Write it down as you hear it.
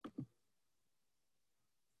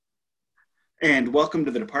And welcome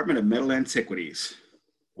to the Department of Metal Antiquities.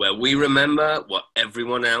 Where we remember what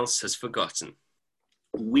everyone else has forgotten.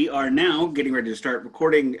 We are now getting ready to start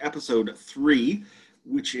recording episode 3,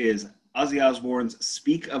 which is Ozzy Osbourne's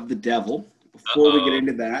Speak of the Devil. Before we get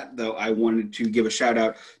into that, though, I wanted to give a shout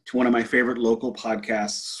out to one of my favorite local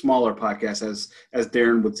podcasts, smaller podcasts, as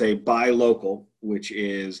Darren would say, buy local, which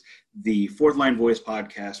is the Fourth Line Voice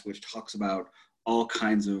podcast, which talks about all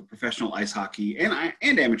kinds of professional ice hockey and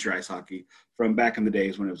amateur ice hockey from back in the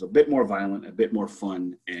days when it was a bit more violent, a bit more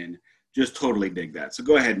fun, and just totally dig that. So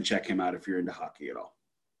go ahead and check him out if you're into hockey at all.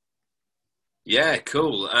 Yeah,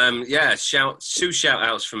 cool. Two shout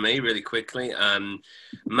outs from me really quickly.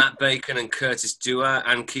 Matt Bacon and Curtis Dewar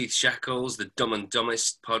and Keith Shackles, the Dumb and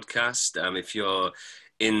Dumbest podcast. If you're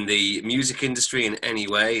in the music industry in any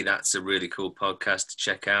way, that's a really cool podcast to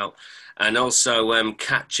check out. And also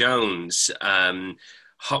Kat Jones,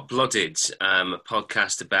 Hot Blooded, a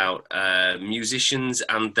podcast about musicians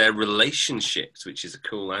and their relationships, which is a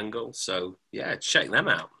cool angle. So yeah, check them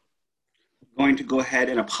out. Going to go ahead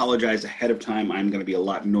and apologize ahead of time. I'm going to be a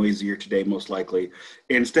lot noisier today, most likely.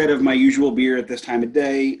 Instead of my usual beer at this time of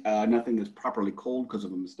day, nothing is properly cold because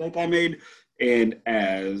of a mistake I made. And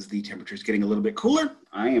as the temperature is getting a little bit cooler,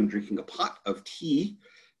 I am drinking a pot of tea.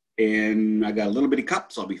 And I got a little bitty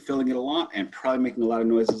cup, so I'll be filling it a lot and probably making a lot of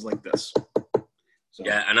noises like this. So,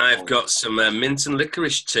 yeah, and I've got some mint and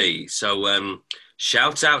licorice tea. So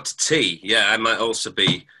shout out to tea. Yeah, I might also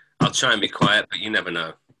be, I'll try and be quiet, but you never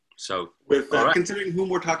know. So, with considering whom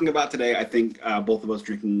we're talking about today, I think both of us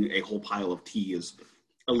drinking a whole pile of tea is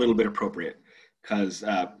a little bit appropriate, because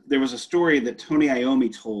there was a story that Tony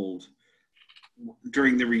Iommi told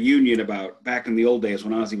during the reunion about back in the old days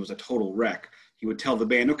when Ozzy was a total wreck. He would tell the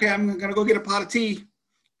band, "Okay, I'm going to go get a pot of tea.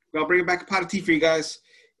 I'll bring back a pot of tea for you guys."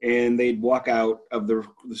 And they'd walk out of the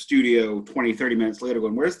studio 20, 30 minutes later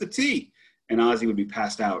going, "Where's the tea?" And Ozzy would be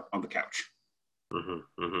passed out on the couch.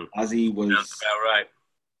 Ozzy was... That's about right.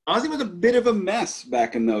 Ozzy was a bit of a mess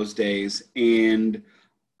back in those days, and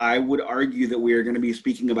I would argue that we are going to be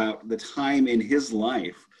speaking about the time in his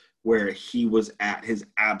life where he was at his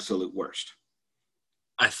absolute worst.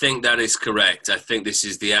 I think that is correct. I think this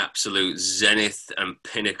is the absolute zenith and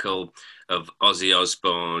pinnacle of Ozzy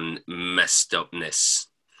Osbourne messed upness,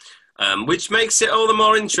 which makes it all the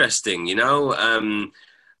more interesting, you know.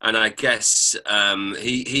 And I guess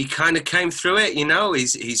he kind of came through it, you know.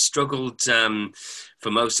 He's struggled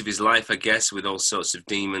for most of his life, I guess, with all sorts of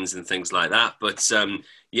demons and things like that. But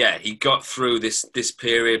yeah, he got through this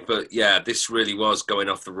period. But yeah, this really was going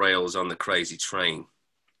off the rails on the crazy train.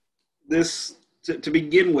 This, to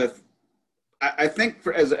begin with, I think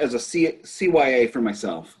as a CYA for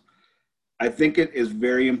myself, I think it is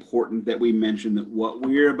very important that we mention that what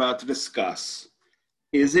we're about to discuss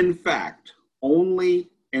is in fact only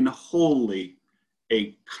and wholly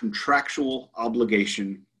a contractual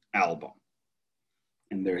obligation album.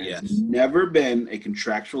 And there has never been a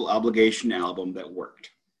contractual obligation album that worked.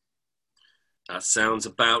 That sounds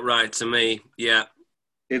about right to me. Yeah.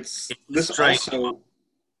 It's this also,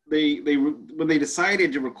 when they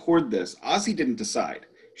decided to record this, Ozzy didn't decide.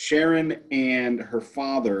 Sharon and her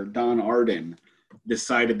father, Don Arden,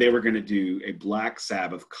 decided they were going to do a Black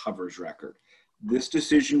Sabbath covers record. This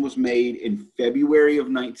decision was made in February of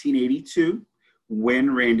 1982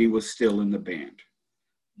 when Randy was still in the band.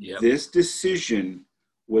 Yep. This decision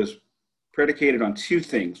was predicated on two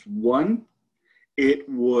things. One, it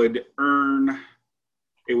would burn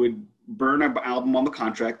an album on the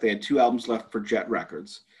contract. They had 2 albums left for Jet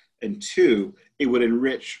Records. And 2, it would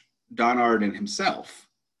enrich Don Arden himself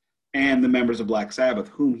and the members of Black Sabbath,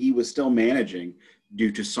 whom he was still managing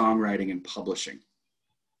due to songwriting and publishing.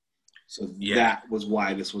 So that was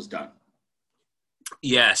why this was done.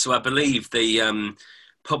 Yeah, so I believe the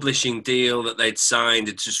publishing deal that they'd signed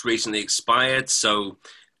had just recently expired. So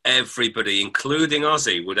everybody, including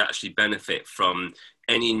Ozzy, would actually benefit from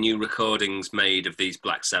any new recordings made of these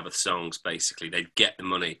Black Sabbath songs, basically. They'd get the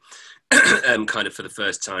money kind of for the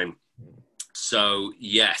first time. So,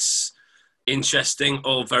 yes, interesting,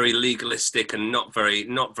 all very legalistic and not very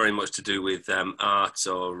much to do with art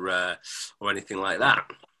or anything like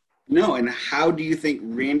that. No, and how do you think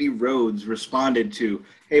Randy Rhoads responded to,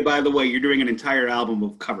 hey, by the way, you're doing an entire album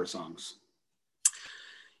of cover songs?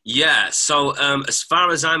 Yeah, so as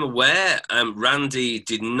far as I'm aware, Randy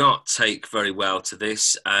did not take very well to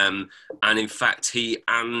this. And in fact, he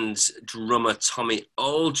and drummer Tommy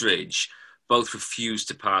Aldridge both refused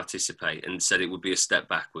to participate and said it would be a step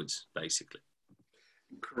backwards, basically.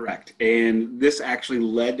 Correct. And this actually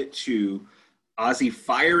led to Ozzy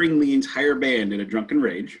firing the entire band in a drunken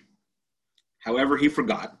rage. However, he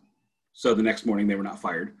forgot. So the next morning they were not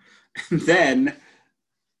fired. And then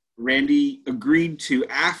Randy agreed to,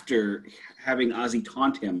 after having Ozzy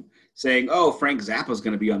taunt him, saying, "Oh, Frank Zappa's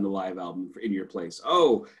going to be on the live album in your place.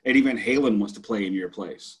 Oh, Eddie Van Halen wants to play in your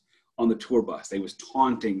place on the tour bus." They was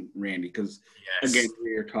taunting Randy because, again,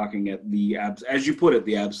 we are talking at the, as you put it,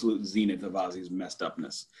 the absolute zenith of Ozzy's messed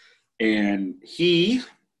upness. And he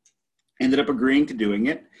ended up agreeing to doing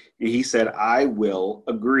it. And he said, "I will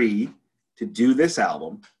agree to do this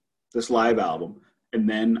album, this live album, and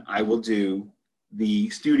then I will do the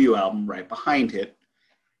studio album right behind it,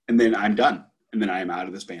 and then I'm done, and then I am out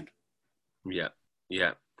of this band." Yeah.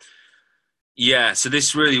 So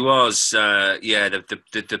this really was,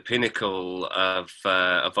 the pinnacle of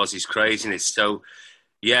Ozzy's craziness. So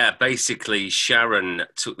yeah, basically Sharon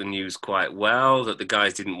took the news quite well that the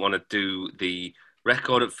guys didn't want to do the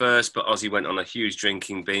record at first, but Ozzy went on a huge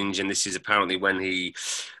drinking binge, and this is apparently when he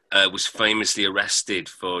was famously arrested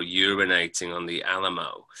for urinating on the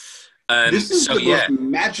Alamo. This is the most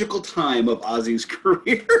magical time of Ozzy's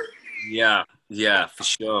career. Yeah, for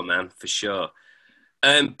sure, man, for sure.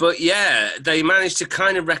 But yeah, they managed to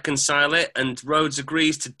kind of reconcile it, and Rhodes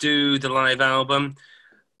agrees to do the live album.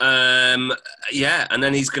 And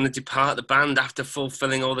then he's going to depart the band after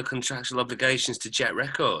fulfilling all the contractual obligations to Jet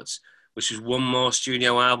Records, which was one more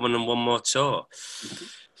studio album and one more tour.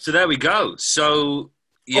 So there we go. So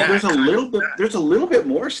yeah, there's a little bit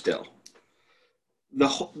more still.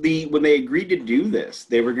 When they agreed to do this,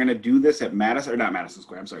 they were going to do this at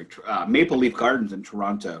Maple Leaf Gardens in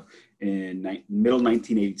Toronto in middle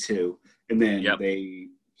 1982, and then they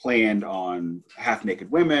planned on Half Naked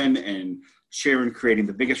Women and Sharon creating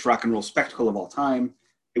the biggest rock and roll spectacle of all time.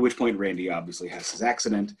 At which point, Randy obviously has his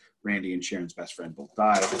accident. Randy and Sharon's best friend both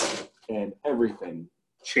die, and everything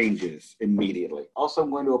changes immediately. Also, I'm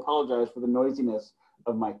going to apologize for the noisiness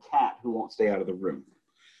of my cat who won't stay out of the room.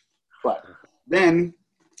 But then,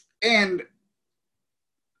 and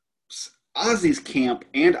Ozzy's camp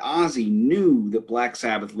and Ozzy knew that Black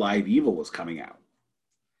Sabbath Live Evil was coming out.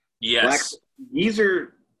 Yes.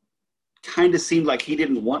 Geezer kind of seemed like he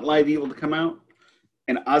didn't want Live Evil to come out,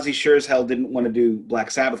 and Ozzy sure as hell didn't want to do Black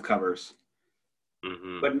Sabbath covers.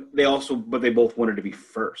 Mm-hmm. But they both wanted to be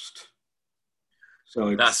first.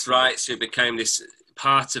 So that's right. So it became this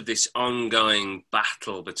part of this ongoing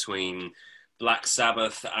battle between Black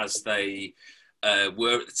Sabbath, as they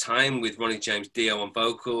were at the time, with Ronnie James Dio on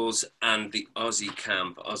vocals, and the Ozzy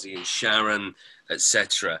camp, Ozzy and Sharon,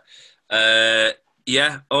 etc.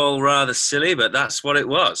 All rather silly, but that's what it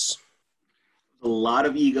was. A lot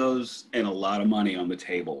of egos and a lot of money on the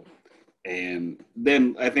table. And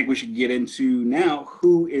then I think we should get into now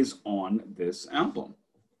who is on this album.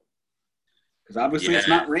 Because obviously it's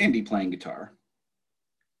not Randy playing guitar.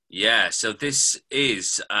 Yeah, so this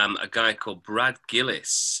is a guy called Brad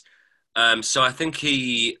Gillis. So I think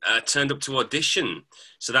he turned up to audition.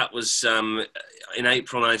 So that was in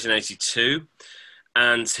April 1982.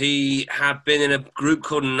 And he had been in a group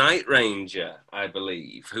called Night Ranger, I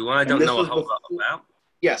believe, who I don't know a whole lot about.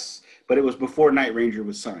 Yes, but it was before Night Ranger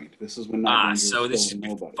was signed. This is when Night Ranger was still this is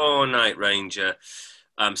before Night Ranger.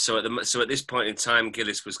 So at this point in time,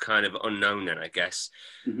 Gillis was kind of unknown then, I guess.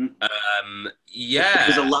 Mm-hmm. It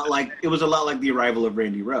was a lot like the arrival of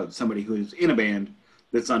Randy Rhoads, somebody who is in a band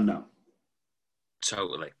that's unknown.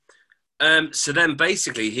 Totally. So then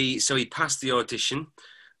basically he passed the audition,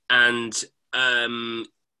 and so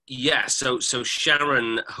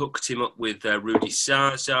Sharon hooked him up with Rudy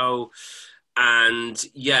Sarzo. And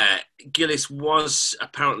Gillis was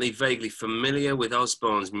apparently vaguely familiar with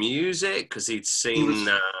Osbourne's music because he'd seen. He was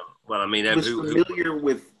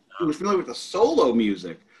familiar with the solo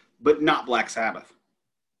music, but not Black Sabbath.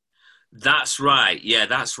 That's right. Yeah,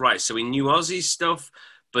 that's right. So he knew Ozzy's stuff,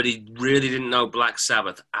 but he really didn't know Black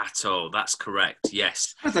Sabbath at all. That's correct.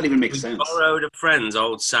 Yes. How does that even make sense? He borrowed a friend's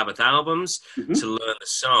old Sabbath albums to learn the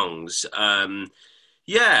songs.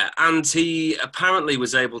 And he apparently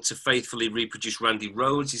was able to faithfully reproduce Randy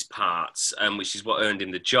Rhoads' parts, which is what earned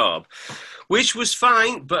him the job, which was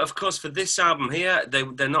fine. But of course, for this album here,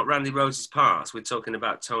 they're not Randy Rhoads' parts. We're talking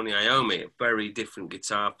about Tony Iommi, a very different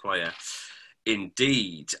guitar player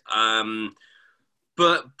indeed.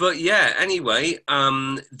 Anyway,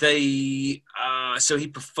 so he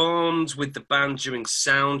performed with the band during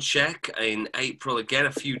sound check in April, again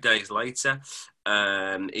a few days later,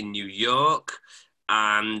 in New York,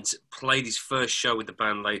 and played his first show with the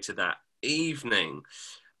band later that evening.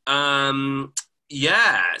 And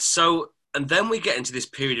then we get into this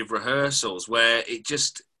period of rehearsals where it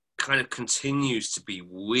just kind of continues to be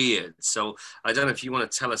weird. So I don't know if you want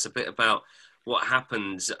to tell us a bit about what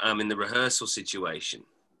happens in the rehearsal situation.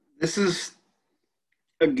 This is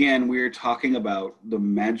again, we are talking about the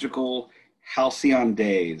magical halcyon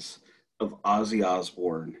days of Ozzy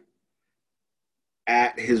Osbourne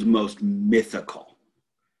at his most mythical.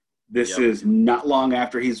 This Yep. is not long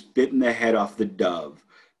after he's bitten the head off the dove.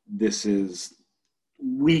 This is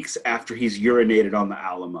weeks after he's urinated on the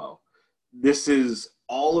Alamo. This is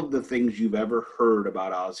all of the things you've ever heard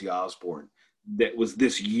about Ozzy Osbourne. That was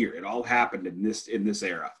this year. It all happened in this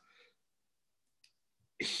era.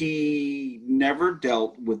 He never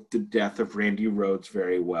dealt with the death of Randy Rhoads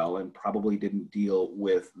very well, and probably didn't deal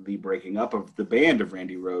with the breaking up of the band of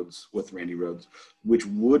Randy Rhoads with Randy Rhoads, which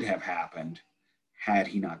would have happened had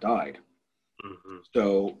he not died. Mm-hmm.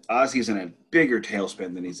 So Ozzy's in a bigger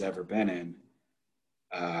tailspin than he's ever been in.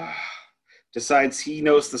 Decides he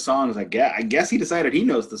knows the songs. I guess he decided he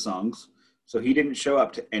knows the songs, so he didn't show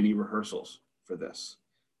up to any rehearsals for this.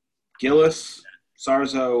 Gillis,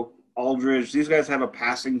 Sarzo, Aldridge, these guys have a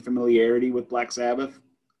passing familiarity with Black Sabbath.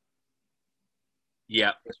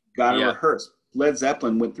 Yeah. Got to rehearse. Led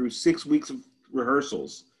Zeppelin went through 6 weeks of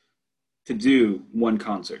rehearsals to do one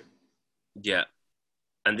concert. Yeah.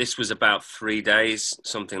 And this was about 3 days,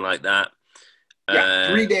 something like that.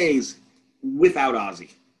 Yeah, 3 days without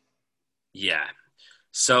Ozzy. Yeah.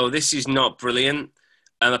 So this is not brilliant.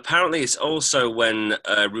 And apparently it's also when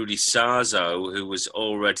Rudy Sarzo, who was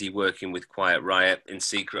already working with Quiet Riot in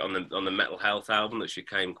secret on the Metal Health album, which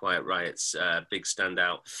became Quiet Riot's big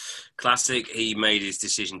standout classic, he made his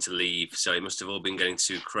decision to leave. So it must have all been getting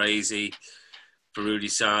too crazy for Rudy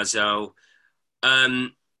Sarzo.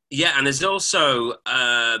 Yeah, and there's also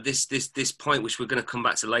this point which we're going to come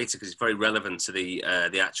back to later because it's very relevant to the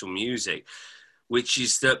actual music, which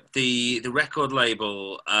is that the record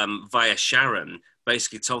label via Sharon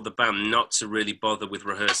basically told the band not to really bother with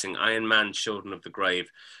rehearsing Iron Man, Children of the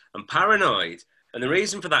Grave, and Paranoid. And the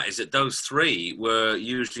reason for that is that those three were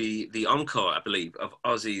usually the encore, I believe, of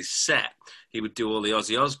Ozzy's set. He would do all the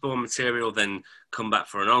Ozzy Osbourne material, then come back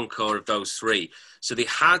for an encore of those three. So they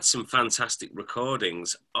had some fantastic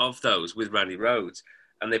recordings of those with Randy Rhoads,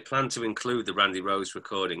 and they planned to include the Randy Rhoads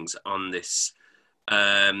recordings on this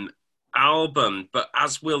album. But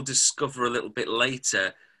as we'll discover a little bit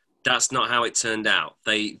later, that's not how it turned out.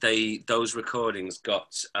 Those recordings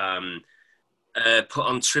got put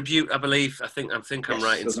on Tribute, I believe. I think I'm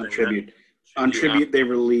right in saying on Tribute. On Tribute, they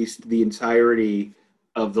released the entirety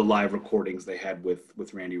of the live recordings they had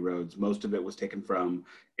with Randy Rhoads. Most of it was taken from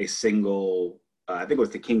a single, I think it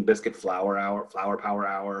was the King Biscuit Flower Power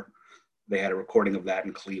Hour. They had a recording of that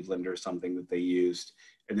in Cleveland or something that they used.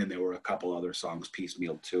 And then there were a couple other songs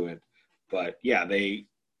piecemeal to it. But yeah, they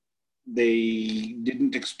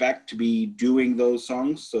didn't expect to be doing those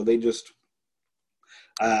songs, so they just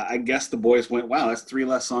I guess the boys went, wow, that's 3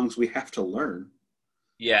 less songs we have to learn.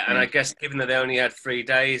 Yeah, and I guess given that they only had 3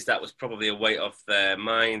 days, that was probably a weight off their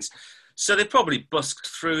minds. So they probably busked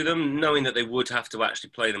through them, knowing that they would have to actually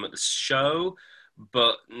play them at the show,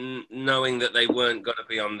 but knowing that they weren't going to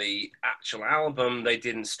be on the actual album, they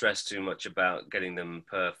didn't stress too much about getting them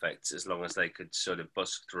perfect, as long as they could sort of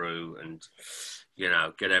busk through and,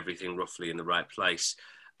 get everything roughly in the right place.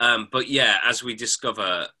 But yeah, as we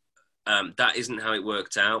discover, that isn't how it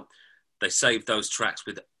worked out. They saved those tracks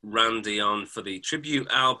with Randy on for the tribute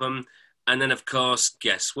album. And then, of course,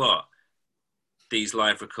 guess what? These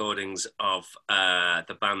live recordings of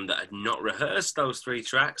the band that had not rehearsed those 3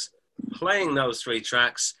 tracks, playing those 3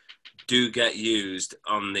 tracks, do get used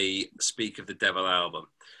on the Speak of the Devil album.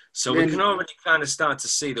 So we can already kind of start to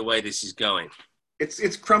see the way this is going.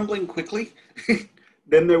 It's crumbling quickly.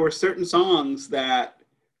 Then there were certain songs that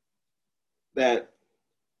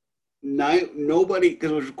nobody,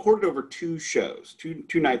 because it was recorded over 2 shows,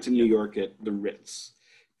 two nights in New York at the Ritz,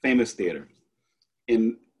 famous theater.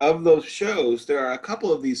 And of those shows, there are a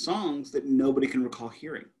couple of these songs that nobody can recall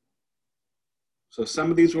hearing. So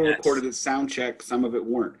some of these were recorded at sound check, some of it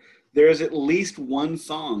weren't. There is at least one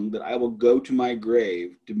song that I will go to my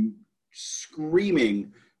grave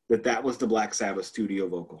screaming that was the Black Sabbath studio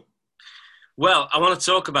vocal. Well, I want to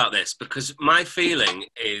talk about this because my feeling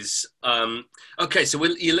is, okay, so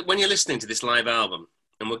when you're listening to this live album,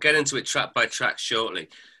 and we'll get into it track by track shortly,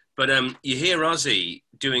 but you hear Ozzy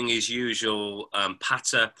doing his usual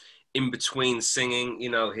patter in between singing,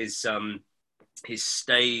 his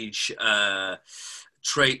stage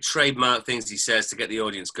trademark things he says to get the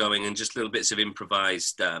audience going, and just little bits of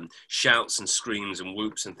improvised shouts and screams and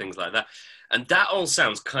whoops and things like that. And that all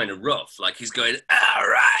sounds kind of rough, like he's going, all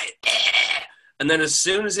right, and then as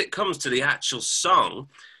soon as it comes to the actual song,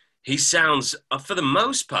 he sounds, for the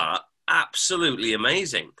most part, absolutely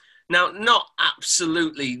amazing. Now, not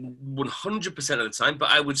absolutely 100% of the time, but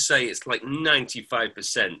I would say it's like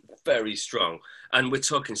 95% very strong. and we're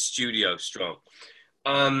talking studio strong.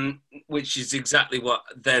 Which is exactly what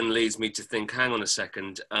then leads me to think, hang on a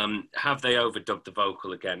second, have they overdubbed the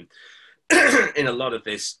vocal again in a lot of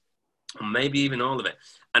this, or maybe even all of it?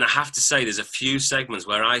 And I have to say, there's a few segments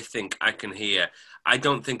where I think I can hear, I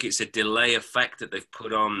don't think it's a delay effect that they've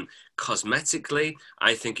put on cosmetically.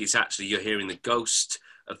 I think it's actually, you're hearing the ghost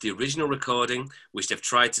of the original recording, which they've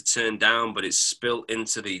tried to turn down, but it's spilt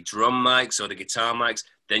into the drum mics or the guitar mics.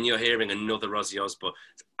 Then you're hearing another Ozzy Osbourne.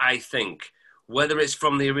 I think, whether it's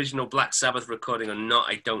from the original Black Sabbath recording or not,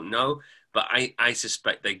 I don't know. But I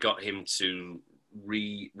suspect they got him to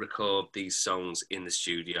re-record these songs in the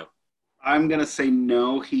studio. I'm going to say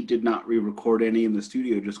no, he did not re-record any in the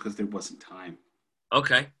studio just because there wasn't time.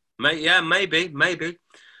 Okay. Maybe.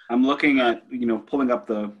 I'm looking at, pulling up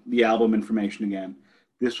the album information again.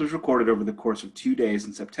 This was recorded over the course of 2 days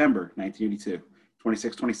in September 1982,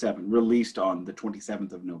 26-27, released on the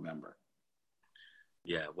 27th of November.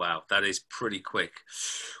 Yeah, wow, that is pretty quick.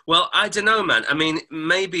 Well, I don't know, man. I mean,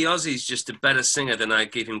 maybe Ozzy's just a better singer than I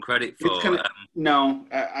give him credit for. No,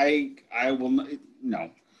 I will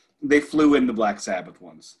no. They flew in the Black Sabbath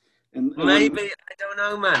ones. And maybe I don't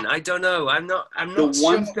know, man. I don't know. I'm not. The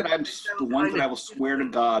ones that I will swear to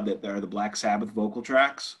God that they're the Black Sabbath vocal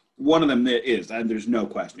tracks. One of them is, and there's no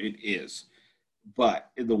question, it is.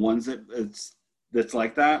 But the ones that's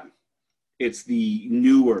like that, it's the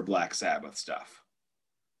newer Black Sabbath stuff.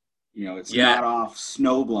 It's not off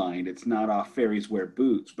Snowblind. It's not off Fairies Wear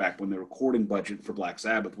Boots. Back when the recording budget for Black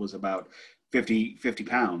Sabbath was about 50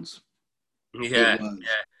 pounds. Yeah.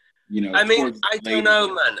 I mean, I don't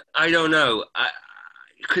know, man. I don't know.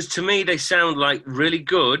 Because to me, they sound like really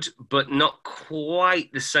good, but not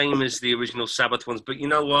quite the same as the original Sabbath ones. But you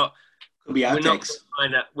know what? We're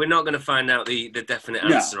not going to find out the definite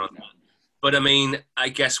answer on that. But I mean, I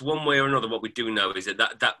guess one way or another, what we do know is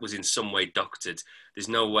that was in some way doctored. There's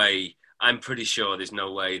no way. I'm pretty sure there's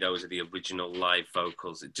no way those are the original live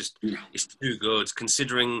vocals. It's too good,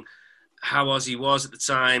 considering how Ozzy was at the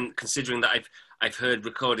time. Considering that I've heard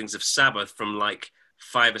recordings of Sabbath from like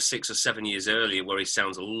 5 or 6 or 7 years earlier, where he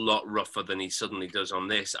sounds a lot rougher than he suddenly does on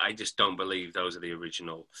this. I just don't believe those are the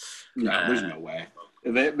original. No, there's no way.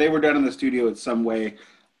 They were done in the studio in some way.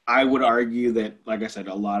 I would argue that, like I said,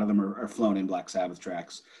 a lot of them are flown in Black Sabbath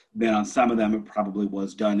tracks. Then on some of them, it probably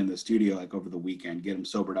was done in the studio, like over the weekend, get them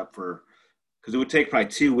sobered up because it would take probably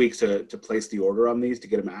 2 weeks to place the order on these to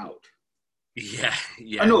get them out. Yeah.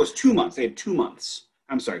 Oh, no, it was 2 months. They had 2 months.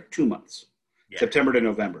 I'm sorry, 2 months. Yeah. September to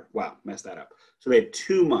November. Wow, messed that up. So they had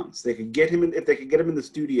 2 months. They could get him if they could get him in the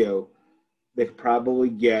studio, they could probably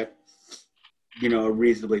get, a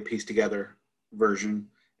reasonably pieced together version.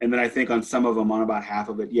 And then I think on some of them, on about half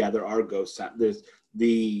of it, there are ghost sound. There's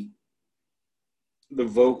the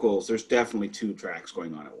vocals. There's definitely 2 tracks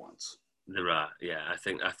going on at once. There are, yeah. I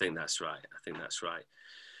think that's right.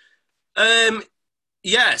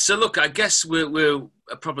 Yeah. So look, I guess we're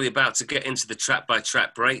probably about to get into the track by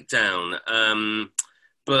track breakdown.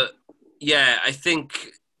 But yeah, I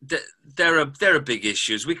think that there are big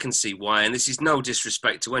issues. We can see why, and this is no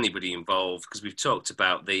disrespect to anybody involved, because we've talked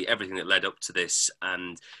about everything that led up to this,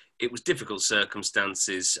 and it was difficult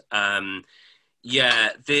circumstances. There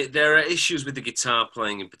are issues with the guitar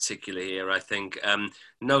playing in particular here, I think.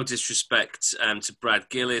 No disrespect to Brad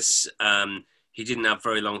Gillis. He didn't have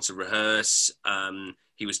very long to rehearse.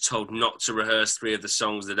 He was told not to rehearse 3 of the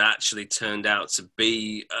songs that actually turned out to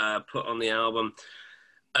be put on the album.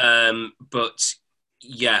 But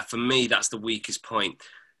yeah, for me, that's the weakest point.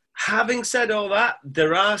 Having said all that,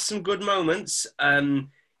 there are some good moments.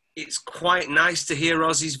 It's quite nice to hear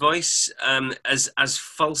Ozzy's voice, as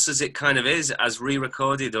false as it kind of is, as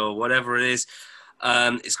re-recorded or whatever it is.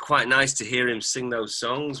 It's quite nice to hear him sing those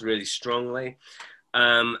songs really strongly.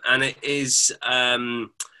 And it is, I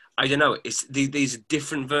don't know, these are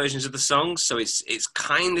different versions of the songs, so it's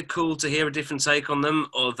kind of cool to hear a different take on them,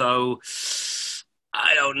 although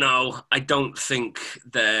I don't know. I don't think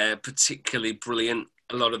they're particularly brilliant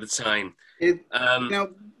a lot of the time.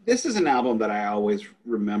 This is an album that I always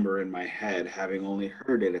remember in my head, having only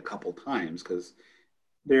heard it a couple times, because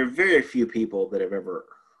there are very few people that have ever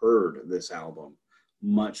heard this album,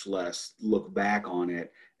 much less look back on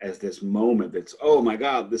it as this moment that's, oh my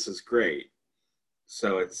God, this is great.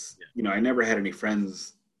 So it's, I never had any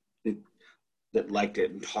friends that liked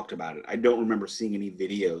it and talked about it. I don't remember seeing any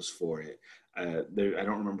videos for it. I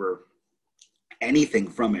don't remember anything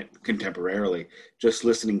from it contemporarily. Just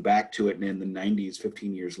listening back to it in the 90s,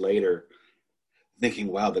 15 years later, thinking,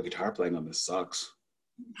 wow, the guitar playing on this sucks.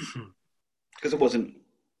 Because it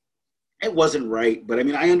wasn't right. But I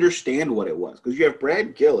mean, I understand what it was. Because you have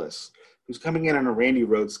Brad Gillis, who's coming in on a Randy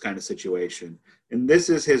Rhoads kind of situation. And this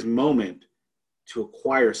is his moment to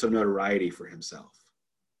acquire some notoriety for himself.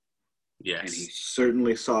 Yes. And he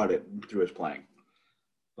certainly saw it through his playing.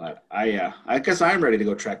 But I guess I'm ready to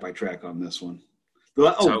go track by track on this one.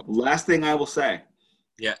 Last thing I will say.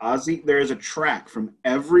 Yeah. Ozzy, there is a track from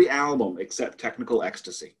every album except Technical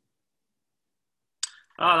Ecstasy.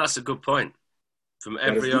 Oh, that's a good point. From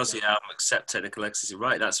every Ozzy album except Technical Ecstasy.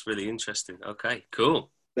 Right, that's really interesting. Okay,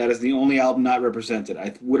 cool. That is the only album not represented.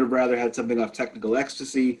 I would have rather had something off Technical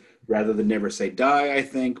Ecstasy rather than Never Say Die, I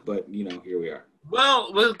think. But, here we are.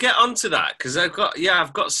 Well, we'll get onto that because I've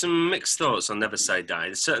got some mixed thoughts on Never Say Die.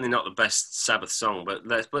 It's certainly not the best Sabbath song,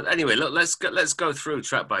 but anyway, look, let's go through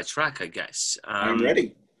track by track, I guess. I'm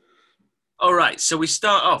ready. All right, so we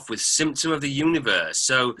start off with Symptom of the Universe.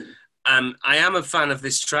 So I am a fan of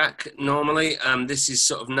this track normally. This is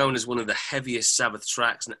sort of known as one of the heaviest Sabbath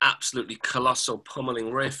tracks, an absolutely colossal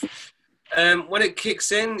pummeling riff. When it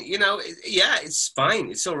kicks in, it's fine.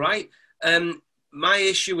 It's all right. My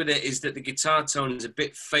issue with it is that the guitar tone is a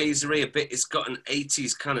bit phasery, it's got an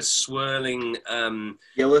 80s kind of swirling...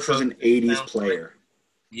 Gillis is an 80s player.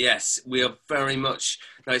 Yes, we are very much...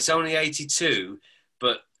 Now, it's only 82,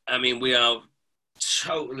 but, we are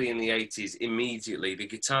totally in the 80s immediately. The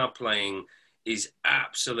guitar playing is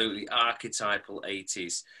absolutely archetypal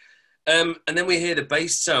 80s. And then we hear the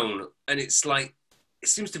bass tone, and it's like... It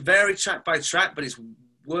seems to vary track by track, but it's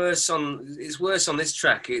worse on this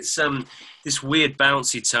track. It's this weird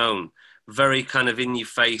bouncy tone, very kind of in your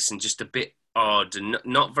face and just a bit odd and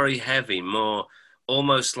not very heavy, more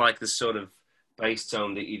almost like the sort of bass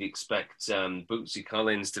tone that you'd expect Bootsy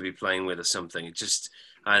Collins to be playing with or something. It just,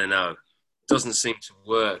 I don't know, doesn't seem to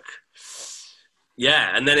work.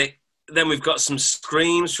 Yeah, and then we've got some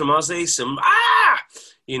screams from Ozzy, some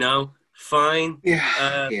fine.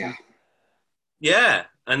 Yeah,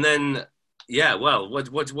 and then. Yeah, well,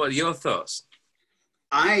 what are your thoughts?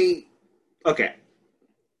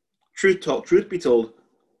 Truth be told,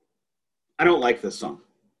 I don't like this song.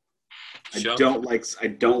 Sure. I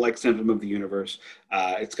don't like Symptom of the Universe.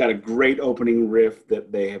 It's got a great opening riff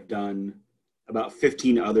that they have done about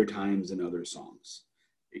 15 other times in other songs.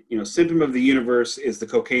 Symptom of the Universe is the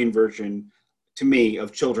cocaine version, to me,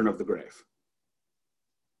 of Children of the Grave.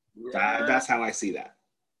 That's how I see that.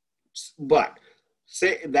 But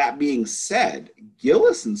that being said,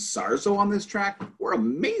 Gillis and Sarzo on this track were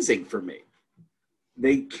amazing for me.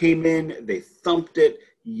 They came in, they thumped it,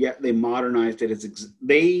 yet they modernized it.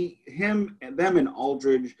 Them and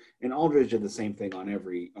Aldridge did the same thing on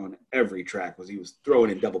every track. He was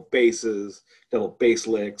throwing in double basses, double bass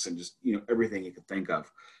licks, and just everything you could think of.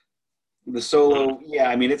 The solo,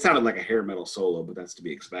 it sounded like a hair metal solo, but that's to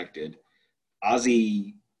be expected.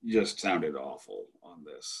 Ozzy just sounded awful on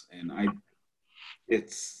this, and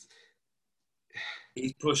he's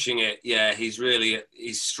pushing it. Yeah, he's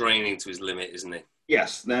straining to his limit, isn't he?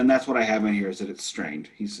 Yes, then that's what I have in here is that it's strained.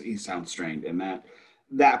 He sounds strained, and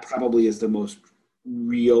that probably is the most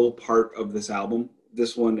real part of this album.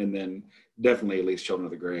 This one, and then definitely at least Children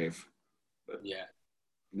of the Grave. But, yeah.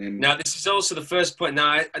 Now this is also the first point.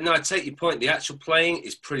 Now I take your point. The actual playing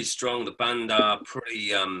is pretty strong. The band are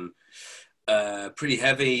pretty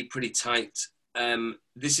heavy, pretty tight.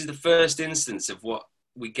 This is the first instance of what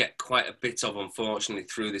we get quite a bit of, unfortunately,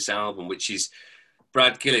 through this album, which is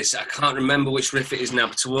Brad Gillis. I can't remember which riff it is now,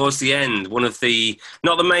 but towards the end,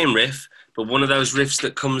 not the main riff, but one of those riffs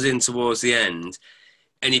that comes in towards the end,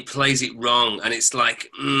 and he plays it wrong, and it's like,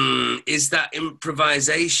 is that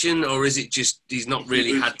improvisation, or is it just he's not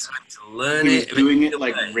really had time to learn it? He's doing it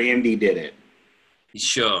like Randy did it.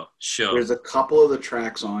 Sure. There's a couple of the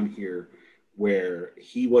tracks on here where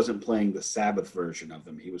he wasn't playing the Sabbath version of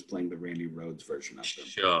them. He was playing the Randy Rhoads version of them.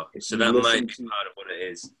 Sure. So that might be part of what it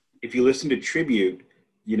is. If you listen to Tribute,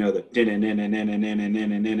 the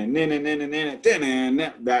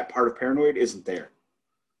that part of Paranoid isn't there.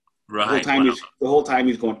 Right. The whole time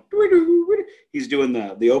he's going, he's doing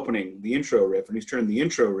the intro riff, and he's turning the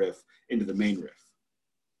intro riff into the main riff.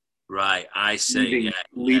 Right, I see.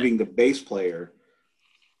 Leaving the bass player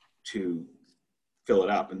to fill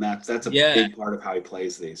it up, and that's a big part of how he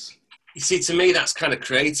plays these. You see, to me, that's kind of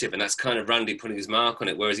creative, and that's kind of Randy putting his mark on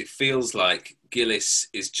it, whereas it feels like Gillis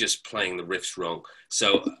is just playing the riffs wrong.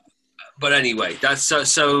 So, but anyway, that's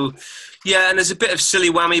so yeah, and there's a bit of silly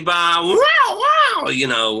whammy bar, wow,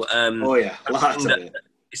 lots of it.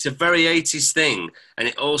 It's a very 80s thing, and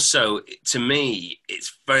it also, to me,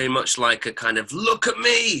 it's very much like a kind of look at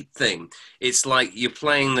me thing. It's like you're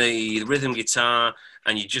playing the rhythm guitar,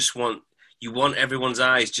 and you want everyone's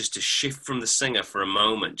eyes just to shift from the singer for a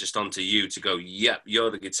moment, just onto you to go, yep, you're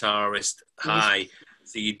the guitarist. Hi.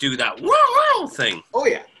 So you do that wow thing. Oh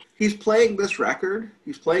yeah, he's playing this record.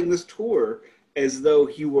 He's playing this tour as though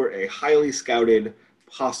he were a highly scouted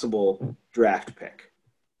possible draft pick.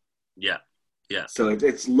 Yeah, yeah. So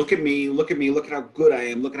it's look at me, look at me, look at how good I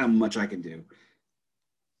am, look at how much I can do.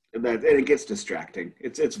 And it gets distracting.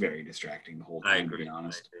 It's very distracting the whole time, to be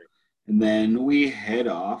honest. And then we head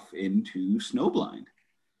off into Snowblind.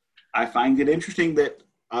 I find it interesting that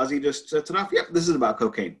Ozzy just sets it off. Yep, this is about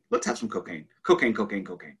cocaine. Let's have some cocaine. Cocaine, cocaine,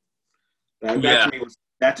 cocaine. That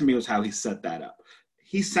to me was how he set that up.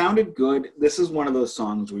 He sounded good. This is one of those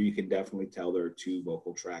songs where you can definitely tell there are two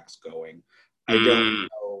vocal tracks going. I don't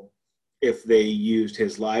know if they used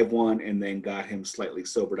his live one and then got him slightly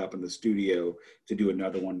sobered up in the studio to do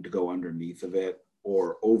another one to go underneath of it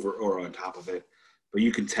or over or on top of it. But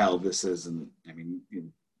you can tell this isn't, I mean,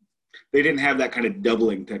 they didn't have that kind of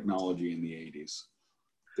doubling technology in the 80s.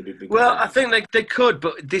 Well, I think they could,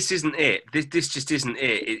 but this isn't it. This just isn't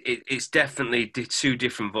it. It's definitely two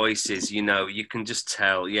different voices. You know, you can just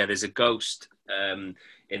tell. Yeah, there's a ghost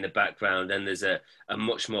in the background, and there's a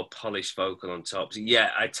much more polished vocal on top. So,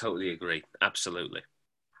 yeah, I totally agree. Absolutely.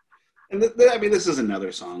 And I mean, this is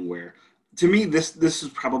another song where, to me, this is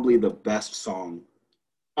probably the best song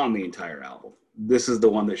on the entire album. This is the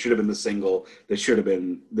one that should have been the single. That should have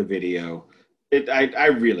been the video. I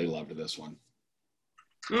really loved this one.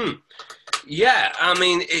 Yeah, I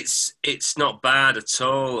mean, it's not bad at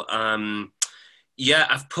all. Yeah,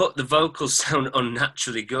 I've put the vocals sound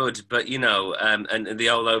unnaturally good, but you know, and the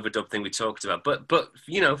old overdub thing we talked about, but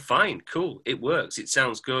you know, fine, cool, it works, it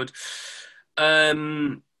sounds good.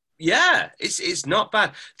 Yeah, it's not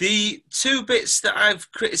bad. The two bits that I've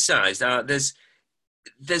criticised are there's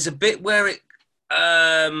a bit where it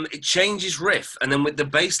changes riff, and then with the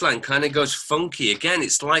bass line kind of goes funky again.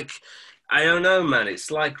 It's like, I don't know, man. It's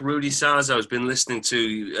like Rudy Sarzo's been listening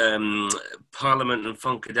to Parliament and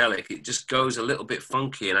Funkadelic. It just goes a little bit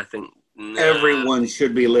funky, and I think everyone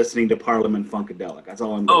should be listening to Parliament Funkadelic. That's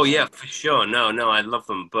all I'm. Oh yeah, for sure. No, I love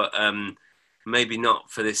them, but maybe not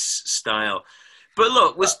for this style. But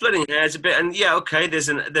look, we're splitting hairs a bit, and yeah, okay. There's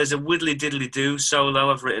a widdly diddly do solo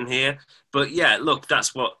I've written here, but yeah, look,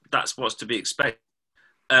 that's what's to be expected.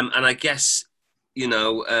 And I guess you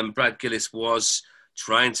know, Brad Gillis was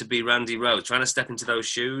trying to be Randy Rhoads, trying to step into those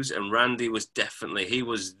shoes. And Randy was he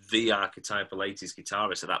was the archetypal 80s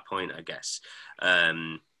guitarist at that point, I guess.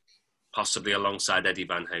 Possibly alongside Eddie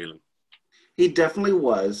Van Halen. He definitely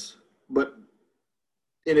was, but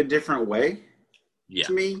in a different way. Yeah.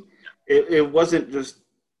 To me, it wasn't just,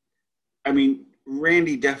 I mean,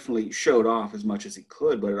 Randy definitely showed off as much as he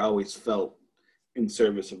could, but it always felt in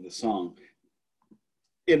service of the song.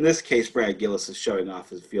 In this case, Brad Gillis is showing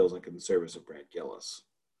off as feels like in service of Brad Gillis.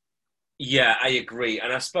 Yeah, I agree.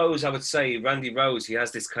 And I suppose I would say Randy Rhoads, he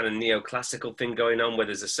has this kind of neoclassical thing going on where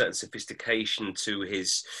there's a certain sophistication to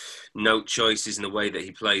his note choices and the way that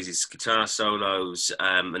he plays his guitar solos.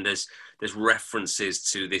 And there's references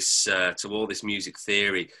to this, to all this music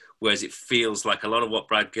theory, whereas it feels like a lot of what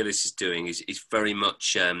Brad Gillis is doing is very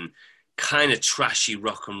much kind of trashy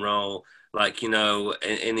rock and roll. Like, you know,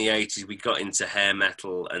 in the 80s, we got into hair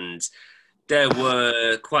metal, and there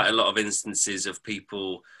were quite a lot of instances of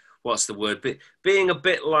people, what's the word, being a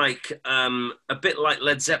bit like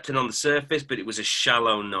Led Zeppelin on the surface, but it was a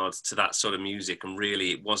shallow nod to that sort of music, and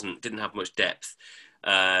really it didn't have much depth,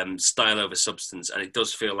 style over substance. And it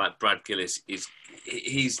does feel like Brad Gillis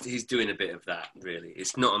he's doing a bit of that, really.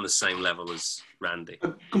 It's not on the same level as Randy.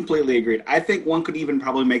 I completely agreed. I think one could even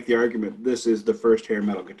probably make the argument this is the first hair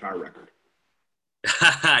metal guitar record.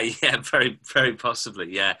 Yeah, very, very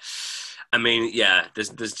possibly. Yeah, I mean, yeah. There's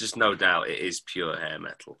just no doubt it is pure hair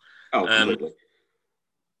metal. Oh, completely.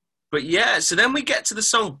 But yeah, so then we get to the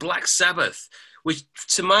song Black Sabbath, which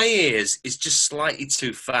to my ears is just slightly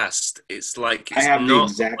too fast. It's like I have the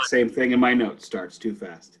exact same thing in my notes. Starts too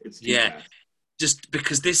fast. It's too fast. Just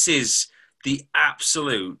because this is the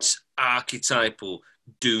absolute archetypal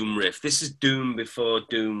Doom riff. This is Doom before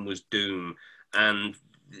Doom was Doom, and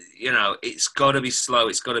you know, it's got to be slow,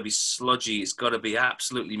 it's got to be sludgy, it's got to be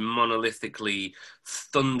absolutely monolithically,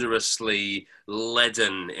 thunderously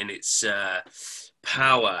leaden in its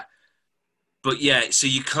power. But yeah, so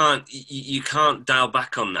you can't dial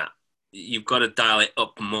back on that. You've got to dial it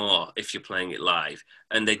up more if you're playing it live,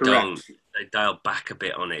 and they don't. They dial back a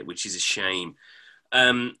bit on it, which is a shame.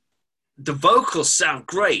 The vocals sound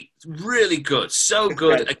great, really good, so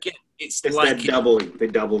good. Again, it's like that doubling. They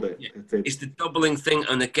doubled it. Yeah, it's the doubling thing.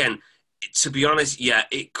 And again, to be honest, yeah,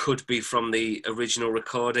 it could be from the original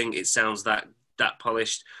recording. It sounds that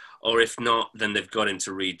polished. Or if not, then they've got him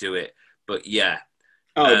to redo it. But yeah.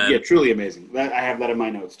 Oh, yeah, truly amazing. I have that in my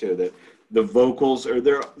notes too. That The vocals are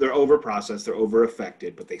they're over processed, they're over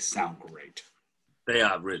affected, but they sound great. They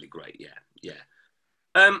are really great. Yeah, yeah.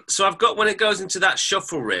 So I've got when it goes into that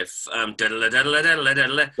shuffle riff,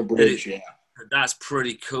 The bridge, yeah. that's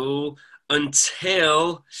pretty cool.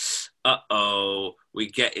 Until, we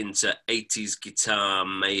get into 80s guitar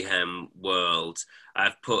mayhem world.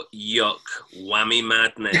 I've put Yuck, Whammy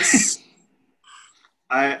Madness.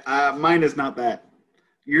 Mine is not that.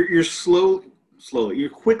 You're slowly. You're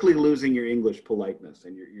quickly losing your English politeness,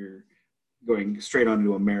 and you're going straight on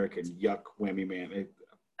to American. Yuck, whammy man.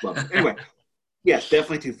 Love it. Anyway, yes,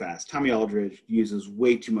 definitely too fast. Tommy Aldridge uses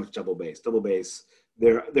way too much double bass. Double bass.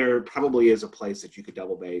 There probably is a place that you could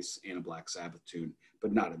double bass in a Black Sabbath tune,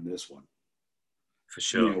 but not in this one. For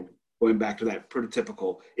sure. Going back to that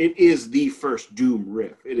prototypical, it is the first Doom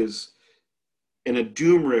riff. It is, in a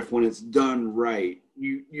Doom riff when it's done right,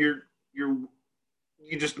 you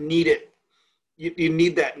just need it. You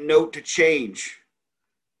need that note to change.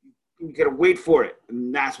 You got to wait for it,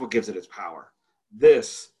 and that's what gives it its power.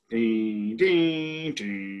 This, ding, ding,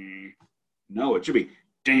 ding. No, it should be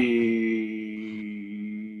ding.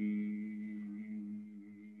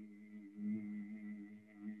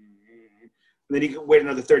 And then you can wait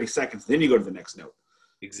another 30 seconds. Then you go to the next note.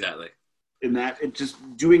 Exactly. And it just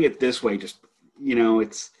doing it this way, just,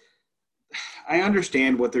 it's, I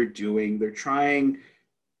understand what they're doing. They're trying.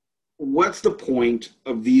 What's the point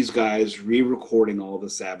of these guys re-recording all the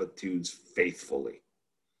Sabbath tunes faithfully?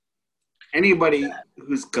 Anybody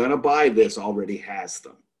who's gonna buy this already has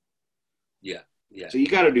them. Yeah, yeah. So you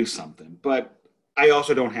got to do something, but I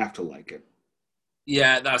also don't have to like it.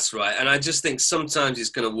 Yeah, that's right. And I just think sometimes it's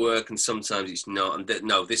going to work and sometimes it's not. And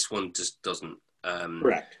no, this one just doesn't.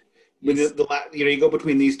 Correct. When you go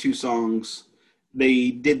between these two songs,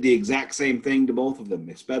 they did the exact same thing to both of them.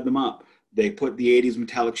 They sped them up. They put the 80s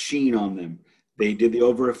metallic sheen on them. They did the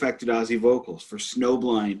over-affected Ozzy vocals. For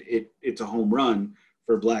Snowblind, it's a home run.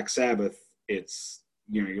 For Black Sabbath, it's,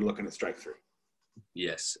 you're looking at strike three.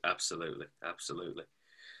 Yes, absolutely. Absolutely.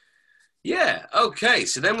 Yeah, okay.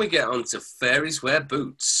 So then we get on to Fairies Wear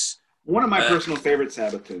Boots. One of my personal favorite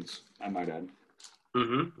Sabbath tunes, I might add.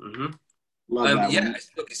 Love that one. Yeah,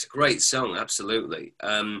 look, it's a great song, absolutely.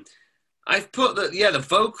 I've put that, the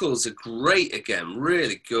vocals are great again,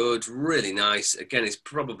 really good, really nice. Again, it's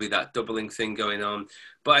probably that doubling thing going on.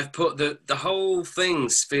 But I've put the whole thing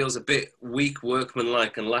feels a bit weak,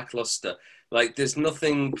 workmanlike and lackluster. Like there's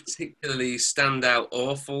nothing particularly standout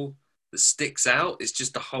awful that sticks out. It's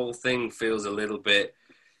just the whole thing feels a little bit,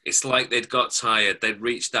 it's like they'd got tired. They'd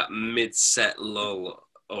reached that mid-set lull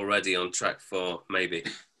already on track 4, maybe.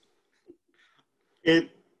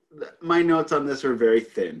 My notes on this are very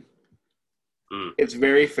thin. It's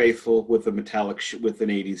very faithful with a metallic, with an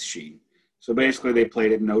 80s sheen. So basically they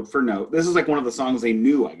played it note for note. This is like one of the songs they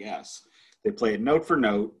knew, I guess. They play it note for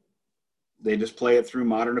note. They just play it through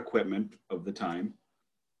modern equipment of the time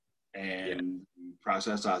and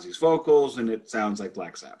process Ozzy's vocals, and it sounds like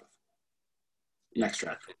Black Sabbath. Next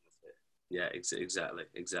track. Yeah, exactly.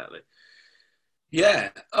 Yeah,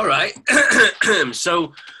 all right.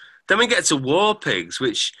 So then we get to War Pigs,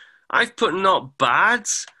 which I've put not bad.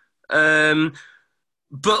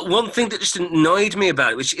 But one thing that just annoyed me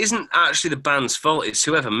about it, which isn't actually the band's fault, it's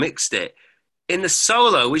whoever mixed it. In the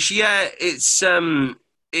solo, which, it's an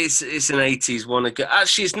 80s one.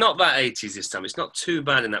 Actually, it's not that 80s this time. It's not too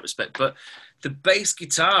bad in that respect. But the bass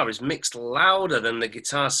guitar is mixed louder than the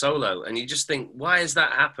guitar solo. And you just think, why has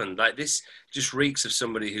that happened? Like, this just reeks of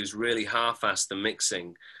somebody who's really half-assed the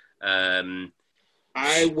mixing.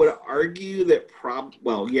 I would argue that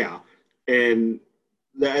and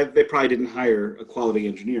they probably didn't hire a quality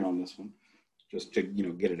engineer on this one just to,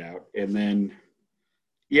 get it out. And then,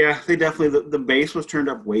 they definitely, the bass was turned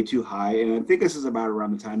up way too high. And I think this is about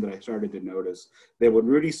around the time that I started to notice that when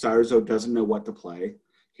Rudy Sarzo doesn't know what to play,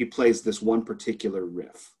 he plays this one particular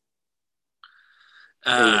riff.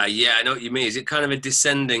 I know what you mean. Is it kind of a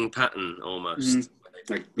descending pattern almost?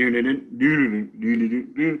 Like, when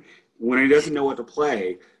he doesn't know what to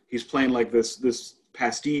play, he's playing like this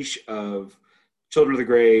pastiche of Children of the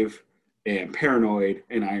Grave and Paranoid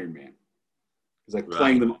and Iron Man. He's like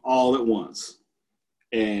playing them all at once.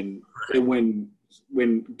 And when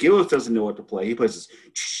Gillis doesn't know what to play, he plays this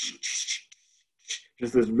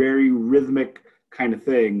just this very rhythmic kind of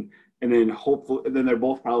thing. And then they're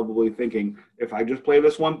both probably thinking, if I just play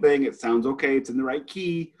this one thing, it sounds okay, it's in the right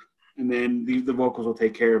key, and then the vocals will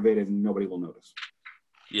take care of it and nobody will notice.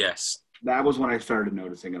 Yes. That was when I started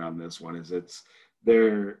noticing it on this one,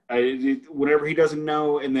 whenever he doesn't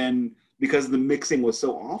know, and then because the mixing was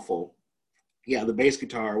so awful, the bass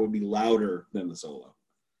guitar would be louder than the solo.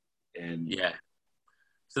 And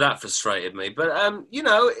So that frustrated me. But,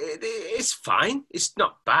 it's fine. It's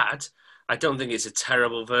not bad. I don't think it's a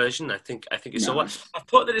terrible version. I think it's all No, right. I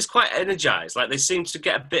thought that it's quite energized. Like they seem to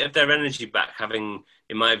get a bit of their energy back, having,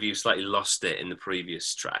 in my view, slightly lost it in the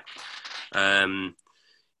previous track.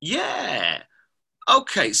 Yeah.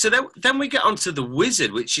 Okay, so then we get on to The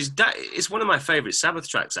Wizard, which is one of my favourite Sabbath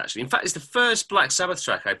tracks, actually. In fact, it's the first Black Sabbath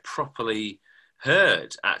track I properly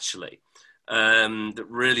heard, actually, that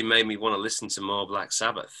really made me want to listen to more Black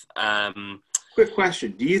Sabbath. Quick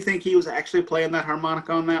question. Do you think he was actually playing that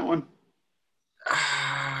harmonica on that one?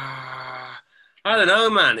 I don't know,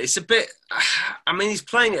 man. It's a bit... I mean, he's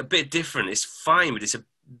playing it a bit different. It's fine, but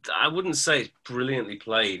I wouldn't say it's brilliantly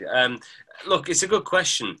played. Look, it's a good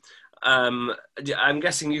question. I'm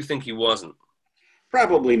guessing you think he wasn't.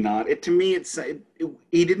 Probably not. To me,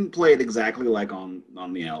 he didn't play it exactly like on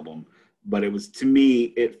the album, but to me,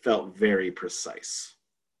 it felt very precise.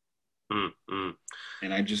 And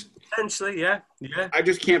I just... Potentially, yeah. I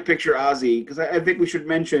just can't picture Ozzy, because I think we should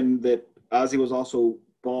mention that Ozzy was also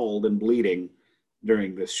bald and bleeding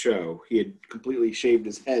during this show. He had completely shaved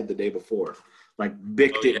his head the day before, like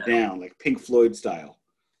bicked it down, like Pink Floyd style.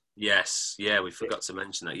 Yes, yeah, we forgot to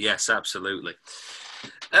mention that. Yes, absolutely.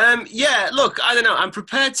 Look, I don't know. I'm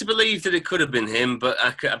prepared to believe that it could have been him, but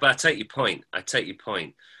I take your point.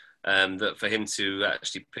 That for him to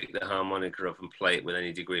actually pick the harmonica up and play it with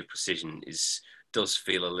any degree of precision does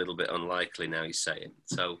feel a little bit unlikely now you're saying.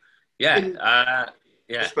 So, yeah.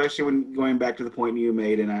 Especially when going back to the point you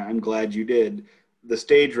made, and I'm glad you did, the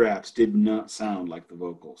stage raps did not sound like the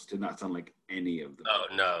vocals, did not sound like any of them.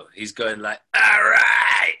 Oh, no. He's going like, all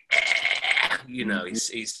right.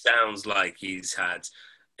 He sounds like he's had,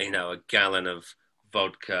 a gallon of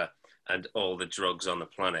vodka and all the drugs on the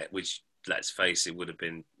planet, which, let's face it, would have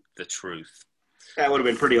been the truth. That would have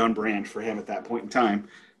been pretty on brand for him at that point in time.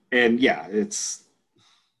 And yeah, it's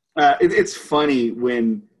funny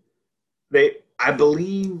when I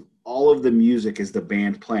believe all of the music is the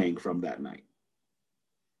band playing from that night.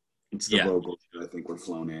 It's the vocals that I think were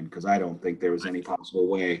flown in, because I don't think there was any possible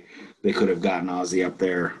way they could have gotten Ozzy up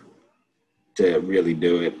there to really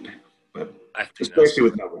do it. But especially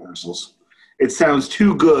with no rehearsals. It sounds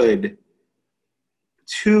too good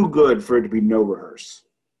for it to be no rehearse.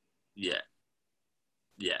 Yeah.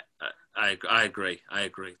 I agree.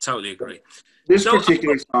 Totally agree. This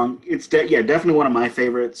particular song, it's definitely one of my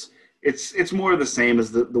favorites. It's more of the same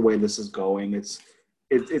as the way this is going. It's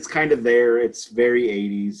kind of there. It's very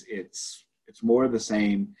 80s. It's more of the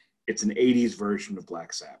same. It's an 80s version of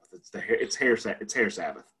Black Sabbath. It's Hair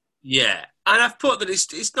Sabbath. Yeah, and I've put that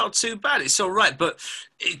it's not too bad. It's all right, but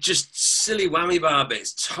it just silly whammy bar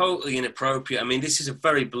bits, totally inappropriate. I mean, this is a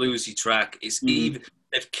very bluesy track. It's even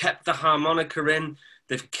they've kept the harmonica in.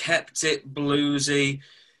 They've kept it bluesy.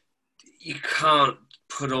 You can't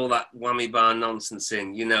put all that whammy bar nonsense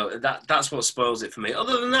in. That's what spoils it for me.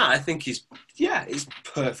 Other than that, I think he's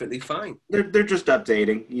perfectly fine. They're just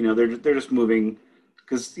updating. They're just moving,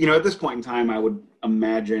 because at this point in time, I would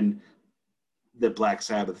imagine that Black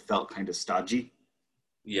Sabbath felt kind of stodgy.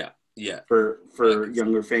 Yeah. For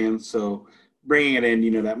younger fans, so bringing it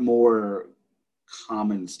in, that more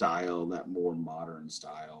common style, that more modern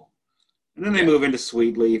style. And then they move into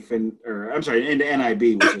Sweet Leaf into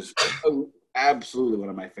NIB, which is absolutely one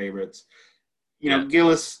of my favorites.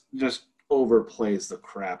 Gillis just overplays the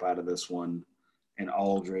crap out of this one, and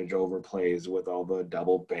Aldridge overplays with all the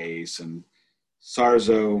double bass, and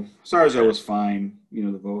Sarzo was fine.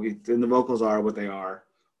 The vocals are what they are,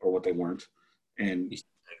 or what they weren't. And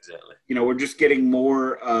exactly. We're just getting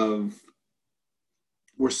more of.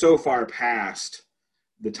 We're so far past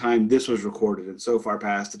the time this was recorded, and so far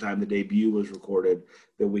past the time the debut was recorded,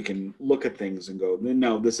 that we can look at things and go,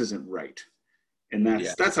 no, this isn't right. And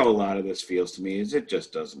that's how a lot of this feels to me. Is it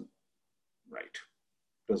just doesn't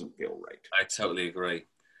feel right. I totally agree.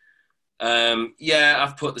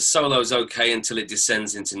 I've put the solo's okay until it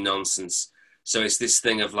descends into nonsense. So it's this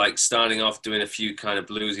thing of like starting off doing a few kind of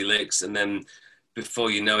bluesy licks, and then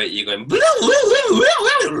before you know it, you're going,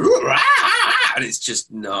 and it's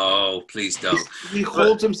just, no, please don't. He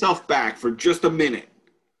holds himself back for just a minute.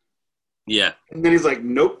 Yeah. And then he's like,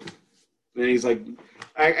 nope. And he's like,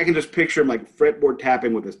 I can just picture him like fretboard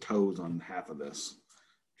tapping with his toes on half of this,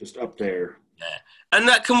 just up there. Yeah. And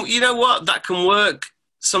that can, that can work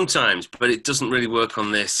sometimes, but it doesn't really work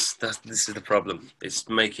on this. This is the problem. It's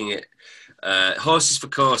making it horses for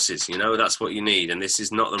courses. That's what you need, and this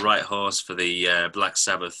is not the right horse for the Black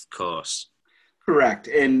Sabbath course. Correct.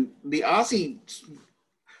 And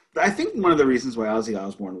I think one of the reasons why Ozzy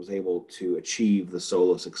Osbourne was able to achieve the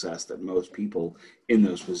solo success that most people in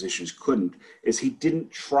those positions couldn't is he didn't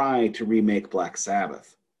try to remake Black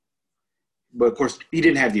Sabbath. but of course he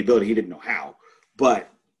didn't have the ability. He didn't know how. But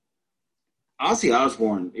Ozzy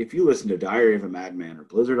Osbourne, if you listen to Diary of a Madman or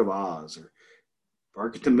Blizzard of Oz or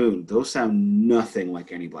Bark at the Moon, those sound nothing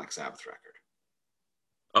like any Black Sabbath record.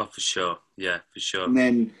 Oh, for sure. Yeah, for sure. And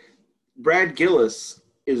then Brad Gillis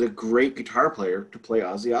is a great guitar player to play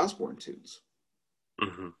Ozzy Osbourne tunes.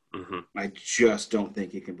 Mm-hmm, mm-hmm. I just don't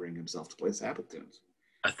think he can bring himself to play Sabbath tunes.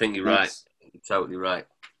 I think you're right. You're totally right.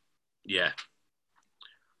 Yeah.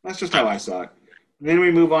 That's just how I saw it. And then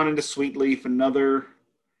we move on into Sweet Leaf, another,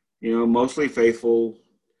 mostly faithful,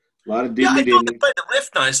 a lot of I thought diddly. they played the riff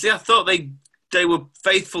nicely. I thought they were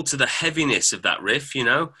faithful to the heaviness of that riff,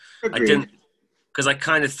 Agreed. I didn't, because I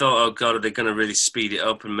kind of thought, oh God, are they going to really speed it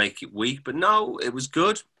up and make it weak? But no, it was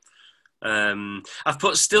good. I've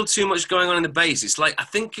put still too much going on in the bass. It's like, I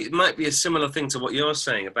think it might be a similar thing to what you're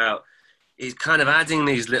saying about he's kind of adding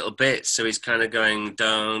these little bits. So he's kind of going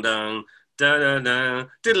down, down, da da da,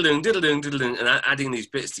 diddle-ding, diddle-ding, diddle-ding, and adding these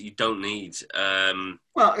bits that you don't need.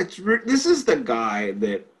 Well, this is the guy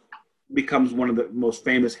that becomes one of the most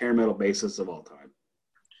famous hair metal bassists of all time.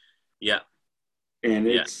 Yeah. And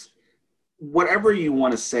it's whatever you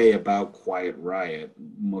want to say about Quiet Riot,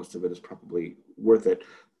 most of it is probably worth it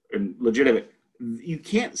and legitimate. You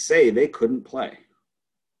can't say they couldn't play.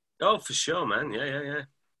 Oh, for sure, man. Yeah.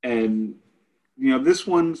 And, this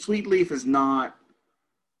one, Sweet Leaf, is not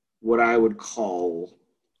what I would call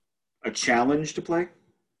a challenge to play.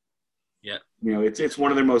 Yeah. It's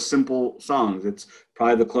one of their most simple songs. It's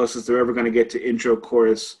probably the closest they're ever going to get to intro,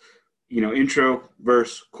 chorus, intro,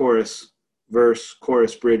 verse, chorus,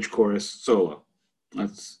 bridge, chorus, solo.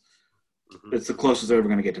 It's the closest they're ever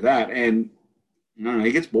going to get to that. And I don't know,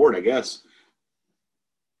 he gets bored, I guess.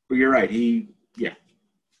 But you're right. Yeah.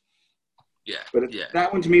 But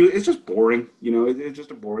that one to me, it's just boring. It's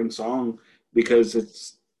just a boring song because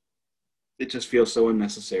it just feels so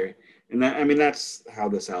unnecessary. And that's how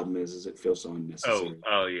this album is it feels so unnecessary.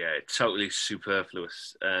 Oh yeah, totally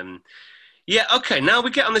superfluous. Yeah, okay, now we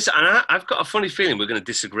get on this, and I've got a funny feeling we're going to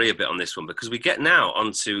disagree a bit on this one because we get now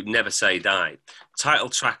onto Never Say Die, title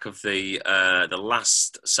track of the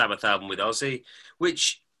last Sabbath album with Ozzy,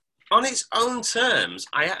 which on its own terms,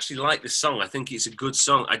 I actually like this song. I think it's a good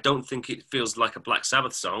song. I don't think it feels like a Black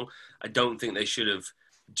Sabbath song. I don't think they should have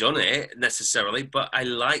done it necessarily, but I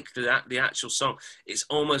like the actual song. It's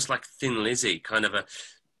almost like Thin Lizzy, kind of a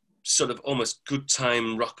sort of almost good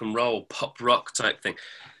time rock and roll, pop rock type thing.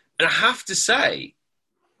 And I have to say,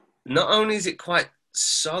 not only is it quite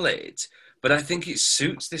solid, but I think it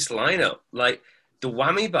suits this lineup. Like the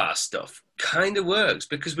whammy bar stuff kind of works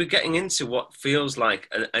because we're getting into what feels like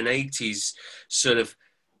an 80s sort of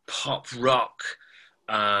pop rock,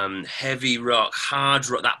 heavy rock, hard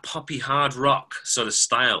rock, that poppy hard rock sort of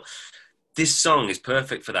style. This song is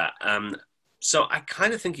perfect for that. So I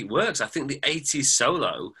kind of think it works. I think the 80s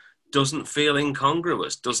solo doesn't feel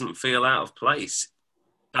incongruous, doesn't feel out of place.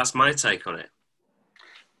 That's my take on it.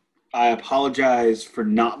 I apologize for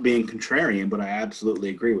not being contrarian, but I absolutely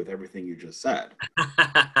agree with everything you just said.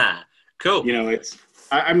 Cool.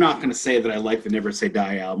 I'm not going to say that I like the Never Say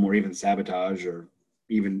Die album or even Sabotage or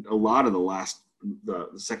even a lot of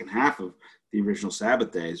the second half of the original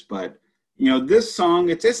Sabbath days, but this song,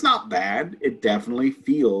 it's not bad. It definitely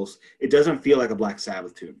it doesn't feel like a Black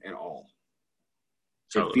Sabbath tune at all.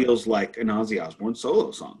 Totally. It feels like an Ozzy Osbourne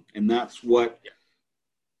solo song, and that's what. Yeah.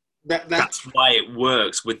 That's why it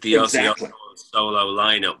works with the Ozzy Osbourne solo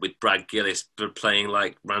lineup with Brad Gillis playing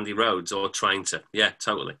like Randy Rhoads or trying to. Yeah,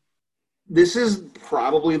 totally. This is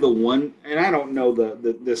probably the one, and I don't know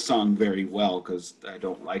this song very well because if I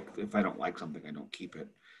don't like something, I don't keep it.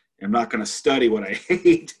 I'm not going to study what I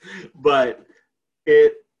hate, but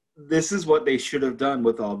this is what they should have done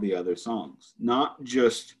with all the other songs. Not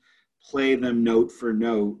just play them note for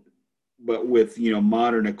note, but with,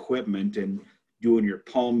 modern equipment and doing your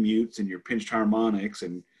palm mutes and your pinched harmonics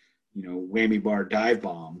and, whammy bar dive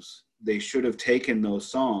bombs. They should have taken those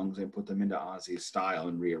songs and put them into Ozzy's style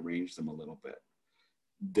and rearranged them a little bit.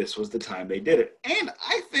 This was the time they did it. And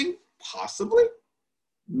I think possibly,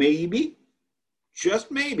 maybe, just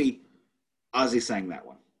maybe, Ozzy sang that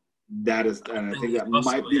one. That is, and I think that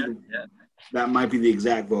might be that might be the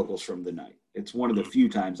exact vocals from the night. It's one of the few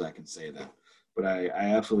times I can say that. But I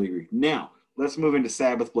absolutely agree. Now, let's move into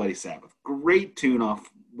Sabbath, Bloody Sabbath. Great tune off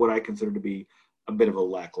what I consider to be a bit of a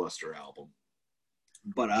lackluster album.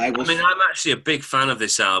 But I'm actually a big fan of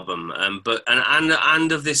this album,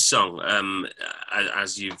 and of this song,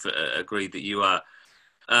 as you've agreed that you are.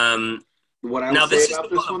 What I will say about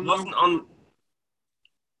this one, though,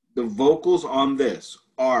 the vocals on this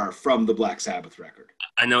are from the Black Sabbath record.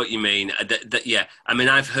 I know what you mean. Yeah,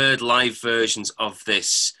 I've heard live versions of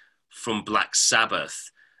this from Black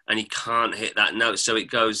Sabbath, and he can't hit that note. So it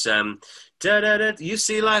goes, da da da. You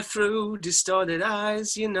see life through distorted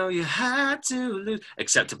eyes. You know you had to lose,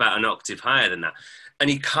 except about an octave higher than that. And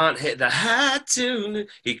he can't hit the had to lose.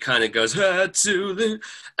 He kind of goes had to lose,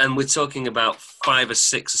 and we're talking about 5 or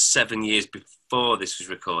 6 or 7 years before this was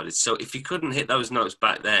recorded. So if he couldn't hit those notes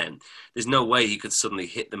back then, there's no way he could suddenly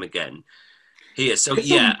hit them again here. So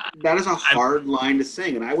that is a hard line to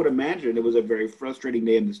sing, and I would imagine it was a very frustrating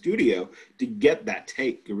day in the studio to get that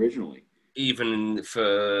take originally. Even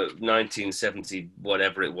for 1970,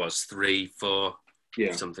 whatever it was, 3, 4,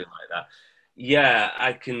 something like that. Yeah,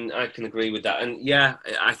 I can agree with that, and yeah,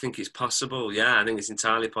 I think it's possible. Yeah, I think it's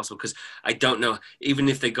entirely possible, because I don't know, even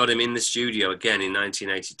if they got him in the studio again in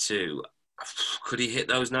 1982, could he hit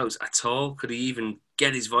those notes at all? Could he even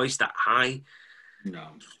get his voice that high? No.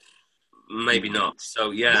 Maybe not.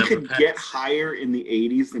 So yeah, he could get higher in the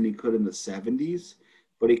 80s than he could in the 70s,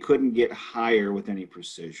 but he couldn't get higher with any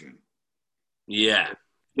precision. Yeah.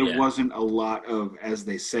 There wasn't a lot of, as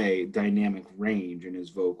they say, dynamic range in his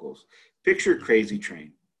vocals. Picture Crazy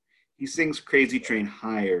Train. He sings Crazy Train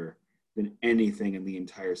higher than anything in the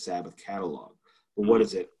entire Sabbath catalog. But what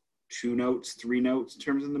is it? 2 notes, 3 notes in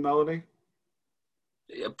terms of the melody?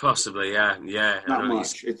 Yeah, possibly, yeah. Not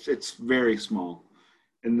much. It's very small.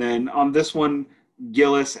 And then on this one,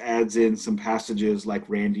 Gillis adds in some passages like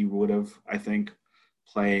Randy would have, I think,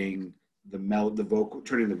 playing the vocal,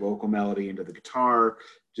 turning the vocal melody into the guitar,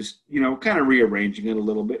 just, kind of rearranging it a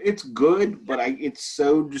little bit. It's good, but it's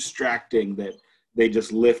so distracting that they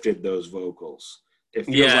just lifted those vocals. It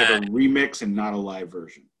feels like a remix and not a live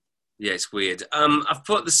version. Yeah, it's weird. I've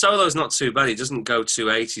put the solo's not too bad. It doesn't go too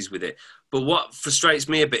 80s with it. But what frustrates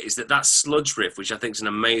me a bit is that sludge riff, which I think is an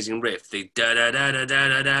amazing riff, the da da da da da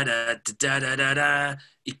da da da da da da da,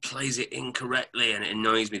 he plays it incorrectly and it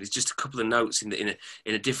annoys me. There's just a couple of notes in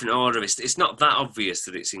a different order. It's not that obvious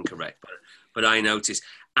that it's incorrect, but I notice.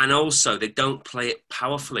 And also, they don't play it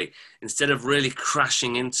powerfully. Instead of really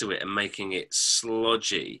crashing into it and making it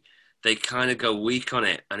sludgy, they kind of go weak on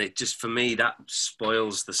it, and it just, for me, that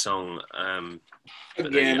spoils the song.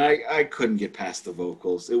 Again, I couldn't get past the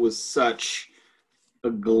vocals. It was such a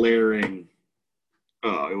glaring.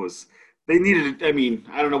 It was. They needed. I mean,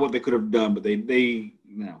 I don't know what they could have done, but they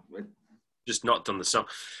just not done the song.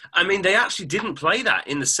 I mean, they actually didn't play that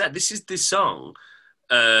in the set. This is the song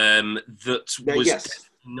that was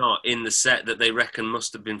not in the set that they reckon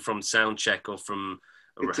must have been from soundcheck or from.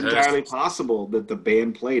 It's entirely possible that the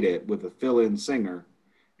band played it with a fill-in singer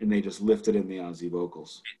and they just lifted in the Ozzy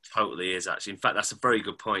vocals. It totally is, actually. In fact, that's a very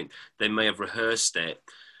good point. They may have rehearsed it,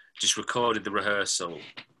 just recorded the rehearsal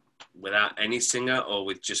without any singer or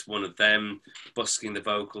with just one of them busking the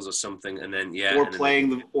vocals or something, and then, playing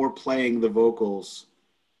the vocals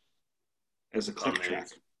as a click track.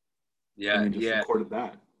 Yeah, and just recorded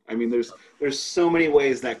that. I mean, there's so many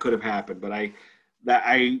ways that could have happened, but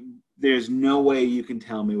there's no way you can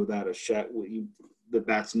tell me without a shot that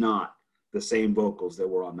that's not the same vocals that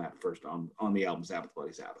were on that first on the album Sabbath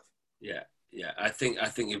Bloody Sabbath. Yeah. I think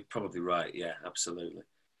you're probably right. Yeah, absolutely.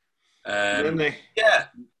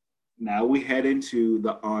 Now we head into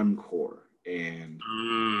the encore,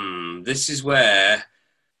 and this is where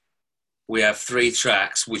we have 3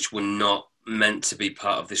 tracks which were not meant to be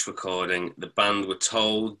part of this recording. The band were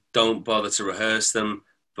told don't bother to rehearse them,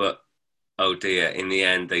 but oh dear, in the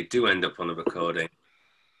end, they do end up on a recording.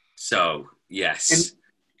 So, yes.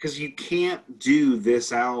 Because you can't do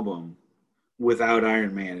this album without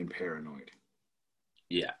Iron Man and Paranoid.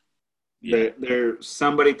 Yeah. There's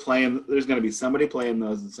somebody playing, there's going to be somebody playing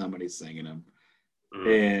those and somebody singing them.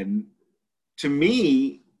 And to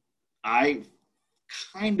me, I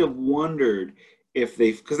kind of wondered if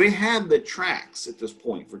because they had the tracks at this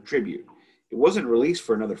point for tribute. It wasn't released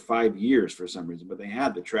for another 5 years for some reason, but they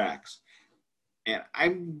had the tracks. And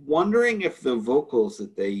I'm wondering if the vocals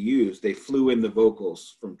that they used, they flew in the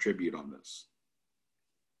vocals from tribute on this.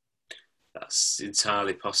 That's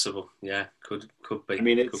entirely possible. Yeah, could be. I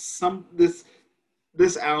mean,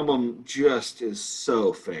 this album just is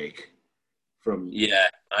so fake. I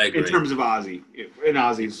agree. In terms of Ozzy, and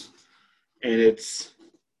Ozzy's, and it's,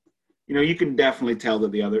 you can definitely tell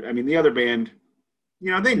that the other band,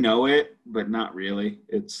 they know it, but not really.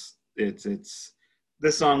 It's.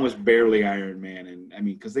 This song was barely Iron Man, and I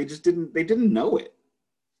mean, because they didn't know it.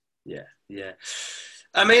 Yeah.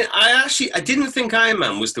 I mean, I didn't think Iron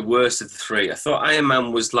Man was the worst of the 3. I thought Iron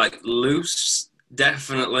Man was like loose,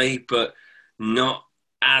 definitely, but not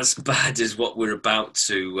as bad as what we're about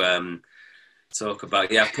to talk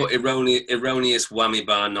about. Yeah, I put erroneous whammy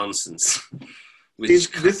bar nonsense.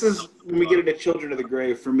 This is when we get into Children of the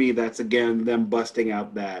Grave. For me, that's again them busting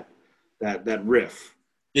out that that riff.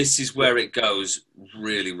 This is where it goes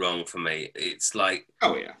really wrong for me. It's like,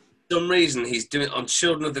 oh yeah, for some reason he's doing on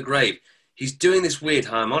Children of the Grave. He's doing this weird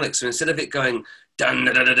harmonic. So instead of it going dun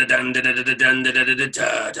da da da dun da da da dun da da da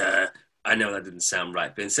da da, I know that didn't sound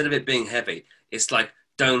right, but instead of it being heavy, it's like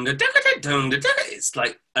dun da da da dun da da. It's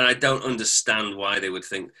like, and I don't understand why they would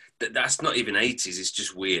think that that's not even 80s. It's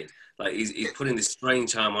just weird. Like he's putting this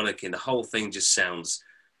strange harmonic in. The whole thing just sounds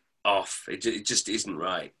off. It just isn't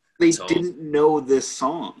right. They didn't know this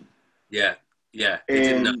song. Yeah, they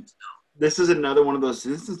didn't know. This is another one of those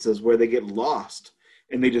instances where they get lost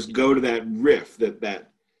and they just go to that riff, that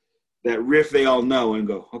riff they all know, and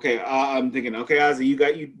go, okay, I'm thinking, okay, Ozzy,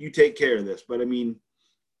 you take care of this. But I mean,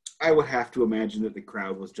 I would have to imagine that the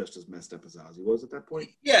crowd was just as messed up as Ozzy was at that point.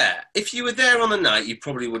 Yeah, if you were there on the night, you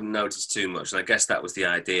probably wouldn't notice too much, and I guess that was the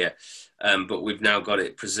idea. But we've now got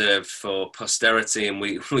it preserved for posterity, and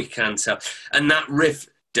we can tell. And that riff,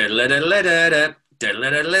 the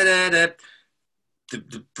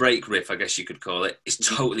break riff, I guess you could call it, is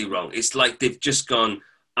totally wrong. It's like they've just gone,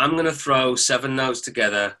 I'm going to throw 7 notes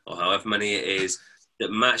together, or however many it is, that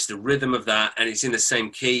match the rhythm of that, and it's in the same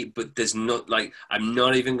key, but there's not, like, I'm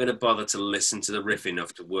not even going to bother to listen to the riff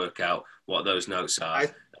enough to work out what those notes are. I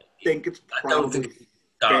think it's probably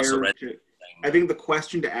fair. I think the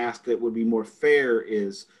question to ask that would be more fair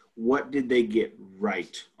is, what did they get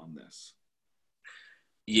right on this?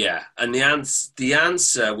 Yeah, and the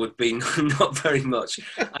answer would be not very much.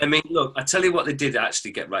 I mean, look, I tell you what they did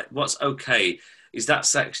actually get right. What's okay is that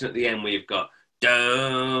section at the end where you've got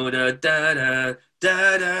da da da da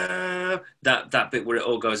da da, that bit where it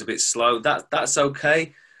all goes a bit slow. That's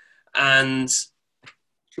okay. And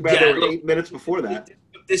too bad there were 8 minutes before that.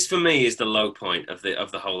 This for me is the low point of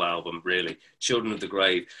the whole album, really. Children of the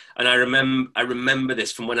Grave. And I remember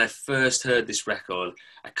this from when I first heard this record.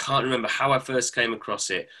 I can't remember how I first came across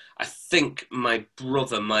it. I think my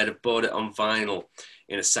brother might have bought it on vinyl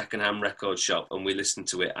in a secondhand record shop, and we listened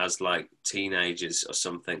to it as like teenagers or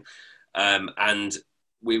something. And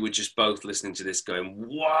we were just both listening to this going,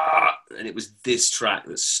 what? And it was this track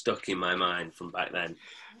that stuck in my mind from back then.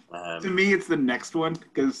 To me, it's the next one,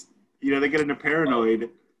 because, you know, they get into Paranoid,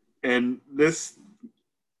 and this,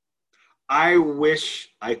 I wish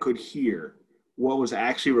I could hear what was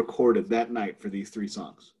actually recorded that night for these 3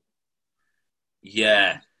 songs.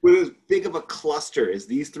 Yeah. With as big of a cluster as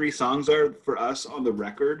these 3 songs are for us on the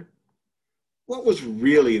record, what was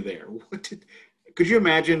really there? Could you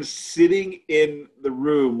imagine sitting in the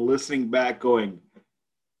room listening back going,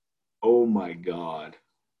 oh my God.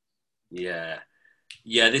 Yeah.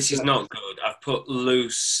 Yeah, this is not good. I've put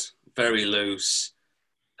loose, very loose,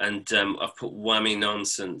 and I've put whammy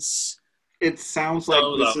nonsense. It sounds like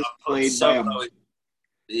this is played by a...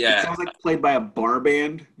 Yeah. It sounds like played by a bar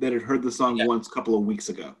band that had heard the song once a couple of weeks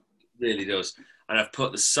ago. It really does. And I've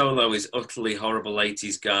put the solo is utterly horrible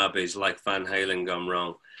 80s garbage, like Van Halen gone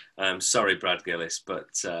wrong. Sorry, Brad Gillis, but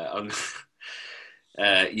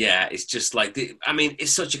yeah, it's just like,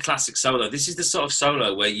 it's such a classic solo. This is the sort of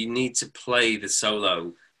solo where you need to play the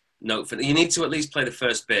solo note for, you need to at least play the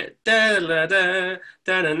first bit. I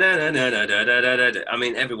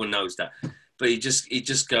mean, everyone knows that, but he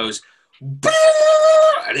just goes,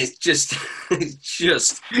 and it's just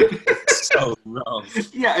so wrong.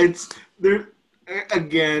 Yeah, it's there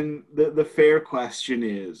again. The fair question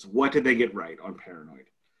is, what did they get right on Paranoid?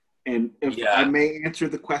 And if I may answer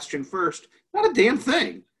the question first, not a damn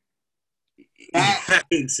thing.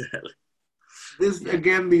 Exactly.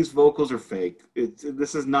 Again, these vocals are fake.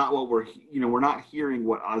 This is not what we're not hearing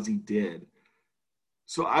what Ozzy did.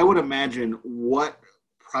 So I would imagine what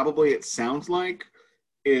probably it sounds like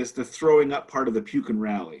is the throwing up part of the Puke and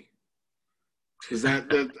Rally. Is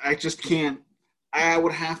that I just can't. I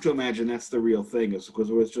would have to imagine that's the real thing, is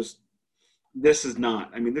because it's just, this is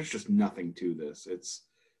not. I mean, there's just nothing to this. It's,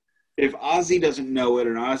 if Ozzy doesn't know it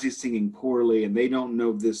and Ozzy's singing poorly and they don't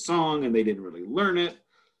know this song and they didn't really learn it,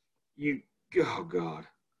 oh God,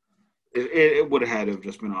 it would have had to have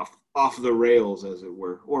just been off the rails, as it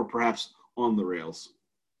were, or perhaps on the rails,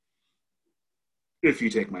 if you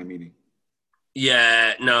take my meaning.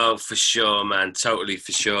 Yeah, no, for sure, man. Totally,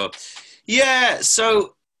 for sure. Yeah,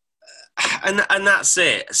 so, and that's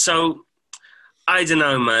it. So, I don't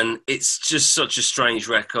know, man. It's just such a strange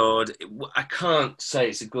record. I can't say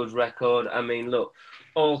it's a good record. I mean, look,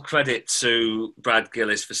 all credit to Brad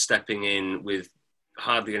Gillis for stepping in with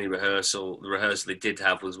hardly any rehearsal. The rehearsal he did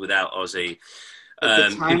have was without Ozzy. At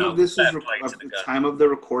the time of this at the time of the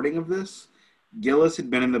recording of this, Gillis had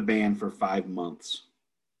been in the band for 5 months.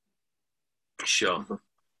 Sure.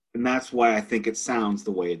 And that's why I think it sounds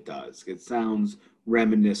the way it does. It sounds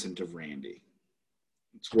reminiscent of Randy.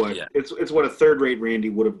 It's what a third-rate Randy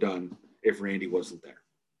would have done if Randy wasn't there.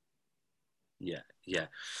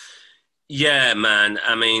 Yeah, man.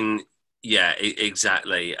 I mean, yeah,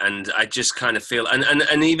 exactly. And I just kind of feel,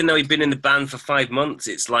 and even though he'd been in the band for 5 months,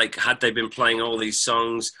 it's like, had they been playing all these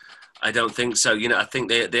songs? I don't think so. I think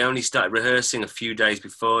they only started rehearsing a few days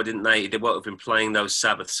before, didn't they? They won't have been playing those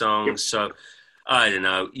Sabbath songs. Yep. So I don't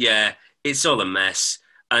know. Yeah, it's all a mess.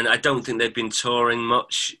 And I don't think they've been touring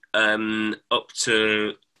much up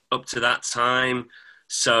to that time.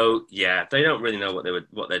 So yeah, they don't really know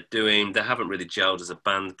what they're doing. They haven't really gelled as a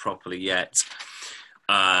band properly yet.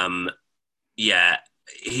 Yeah,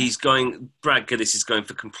 Brad Gillis is going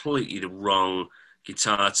for completely the wrong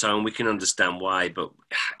guitar tone. We can understand why, but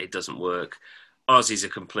it doesn't work. Ozzy's a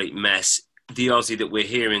complete mess. The Ozzy that we're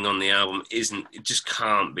hearing on the album it just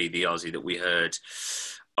can't be the Ozzy that we heard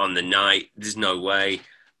on the night. There's no way.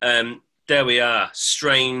 There we are.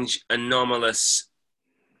 Strange, anomalous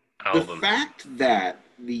album. The fact that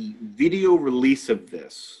the video release of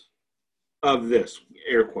this,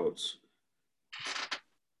 air quotes,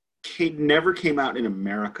 never came out in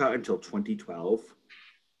America until 2012.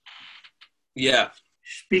 Yeah.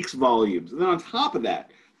 Speaks volumes. And then on top of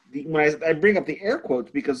that, when I bring up the air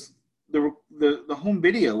quotes because the home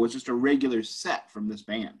video was just a regular set from this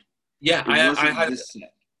band. Yeah,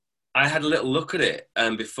 I had a little look at it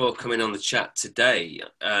before coming on the chat today.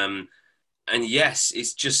 And yes,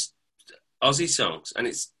 it's just Ozzy songs, and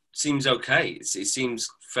it seems okay. It seems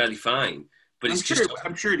fairly fine, but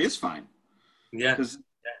I'm sure it is fine. Yeah, because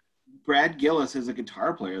Brad Gillis is a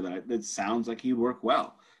guitar player that sounds like he'd work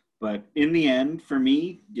well, but in the end, for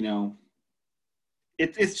me,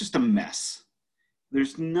 it's just a mess.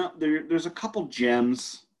 There's a couple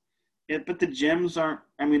gems, but the gems aren't.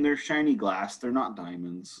 I mean, they're shiny glass. They're not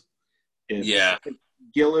diamonds. It's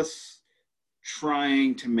Gillis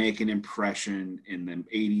trying to make an impression in the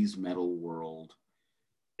 80s metal world.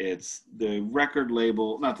 It's the record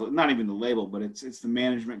label, not even the label, but it's the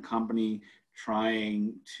management company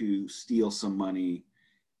trying to steal some money.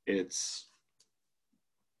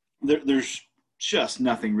 There's just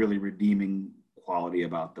nothing really redeeming quality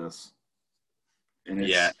about this. And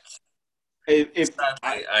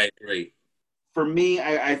I agree. For me,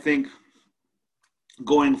 I think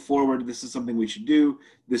going forward, this is something we should do.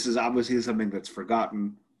 This is obviously something that's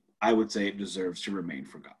forgotten. I would say it deserves to remain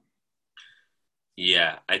forgotten.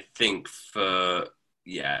 Yeah, I think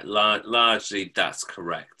largely that's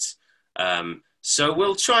correct. So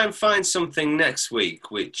we'll try and find something next week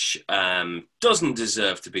which doesn't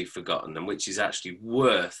deserve to be forgotten and which is actually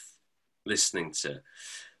worth listening to.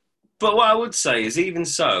 But what I would say is, even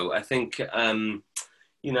so, I think,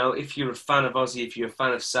 if you're a fan of Ozzy, if you're a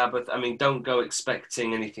fan of Sabbath, I mean, don't go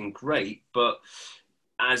expecting anything great, but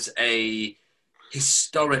as a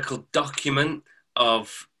historical document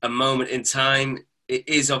of a moment in time, it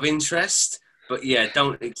is of interest. But yeah,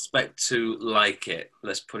 don't expect to like it.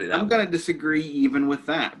 Let's put it that way. I'm going to disagree even with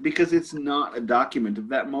that, because it's not a document of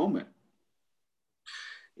that moment.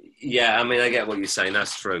 Yeah, I mean, I get what you're saying.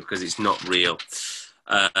 That's true, because it's not real.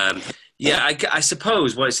 I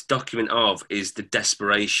suppose what it's a document of is the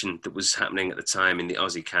desperation that was happening at the time in the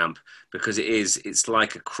Ozzy camp, because it's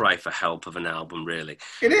like a cry for help of an album, really.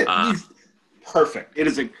 It is. Perfect. It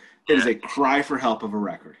is a cry for help of a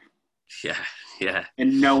record. Yeah.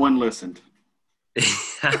 And no one listened.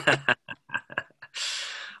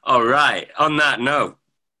 All right. On that note,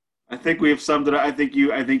 I think we have summed it up. I think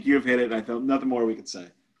you have hit it. I felt nothing more we could say.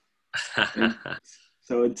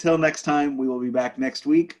 So until next time, we will be back next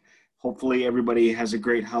week. Hopefully everybody has a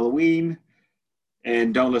great Halloween,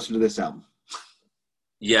 and don't listen to this album.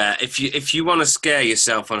 Yeah, if you want to scare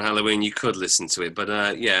yourself on Halloween, you could listen to it. But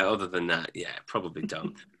other than that, probably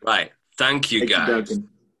don't. Right. Thank you, guys. Duncan.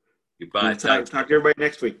 Goodbye. Talk to everybody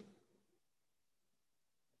next week.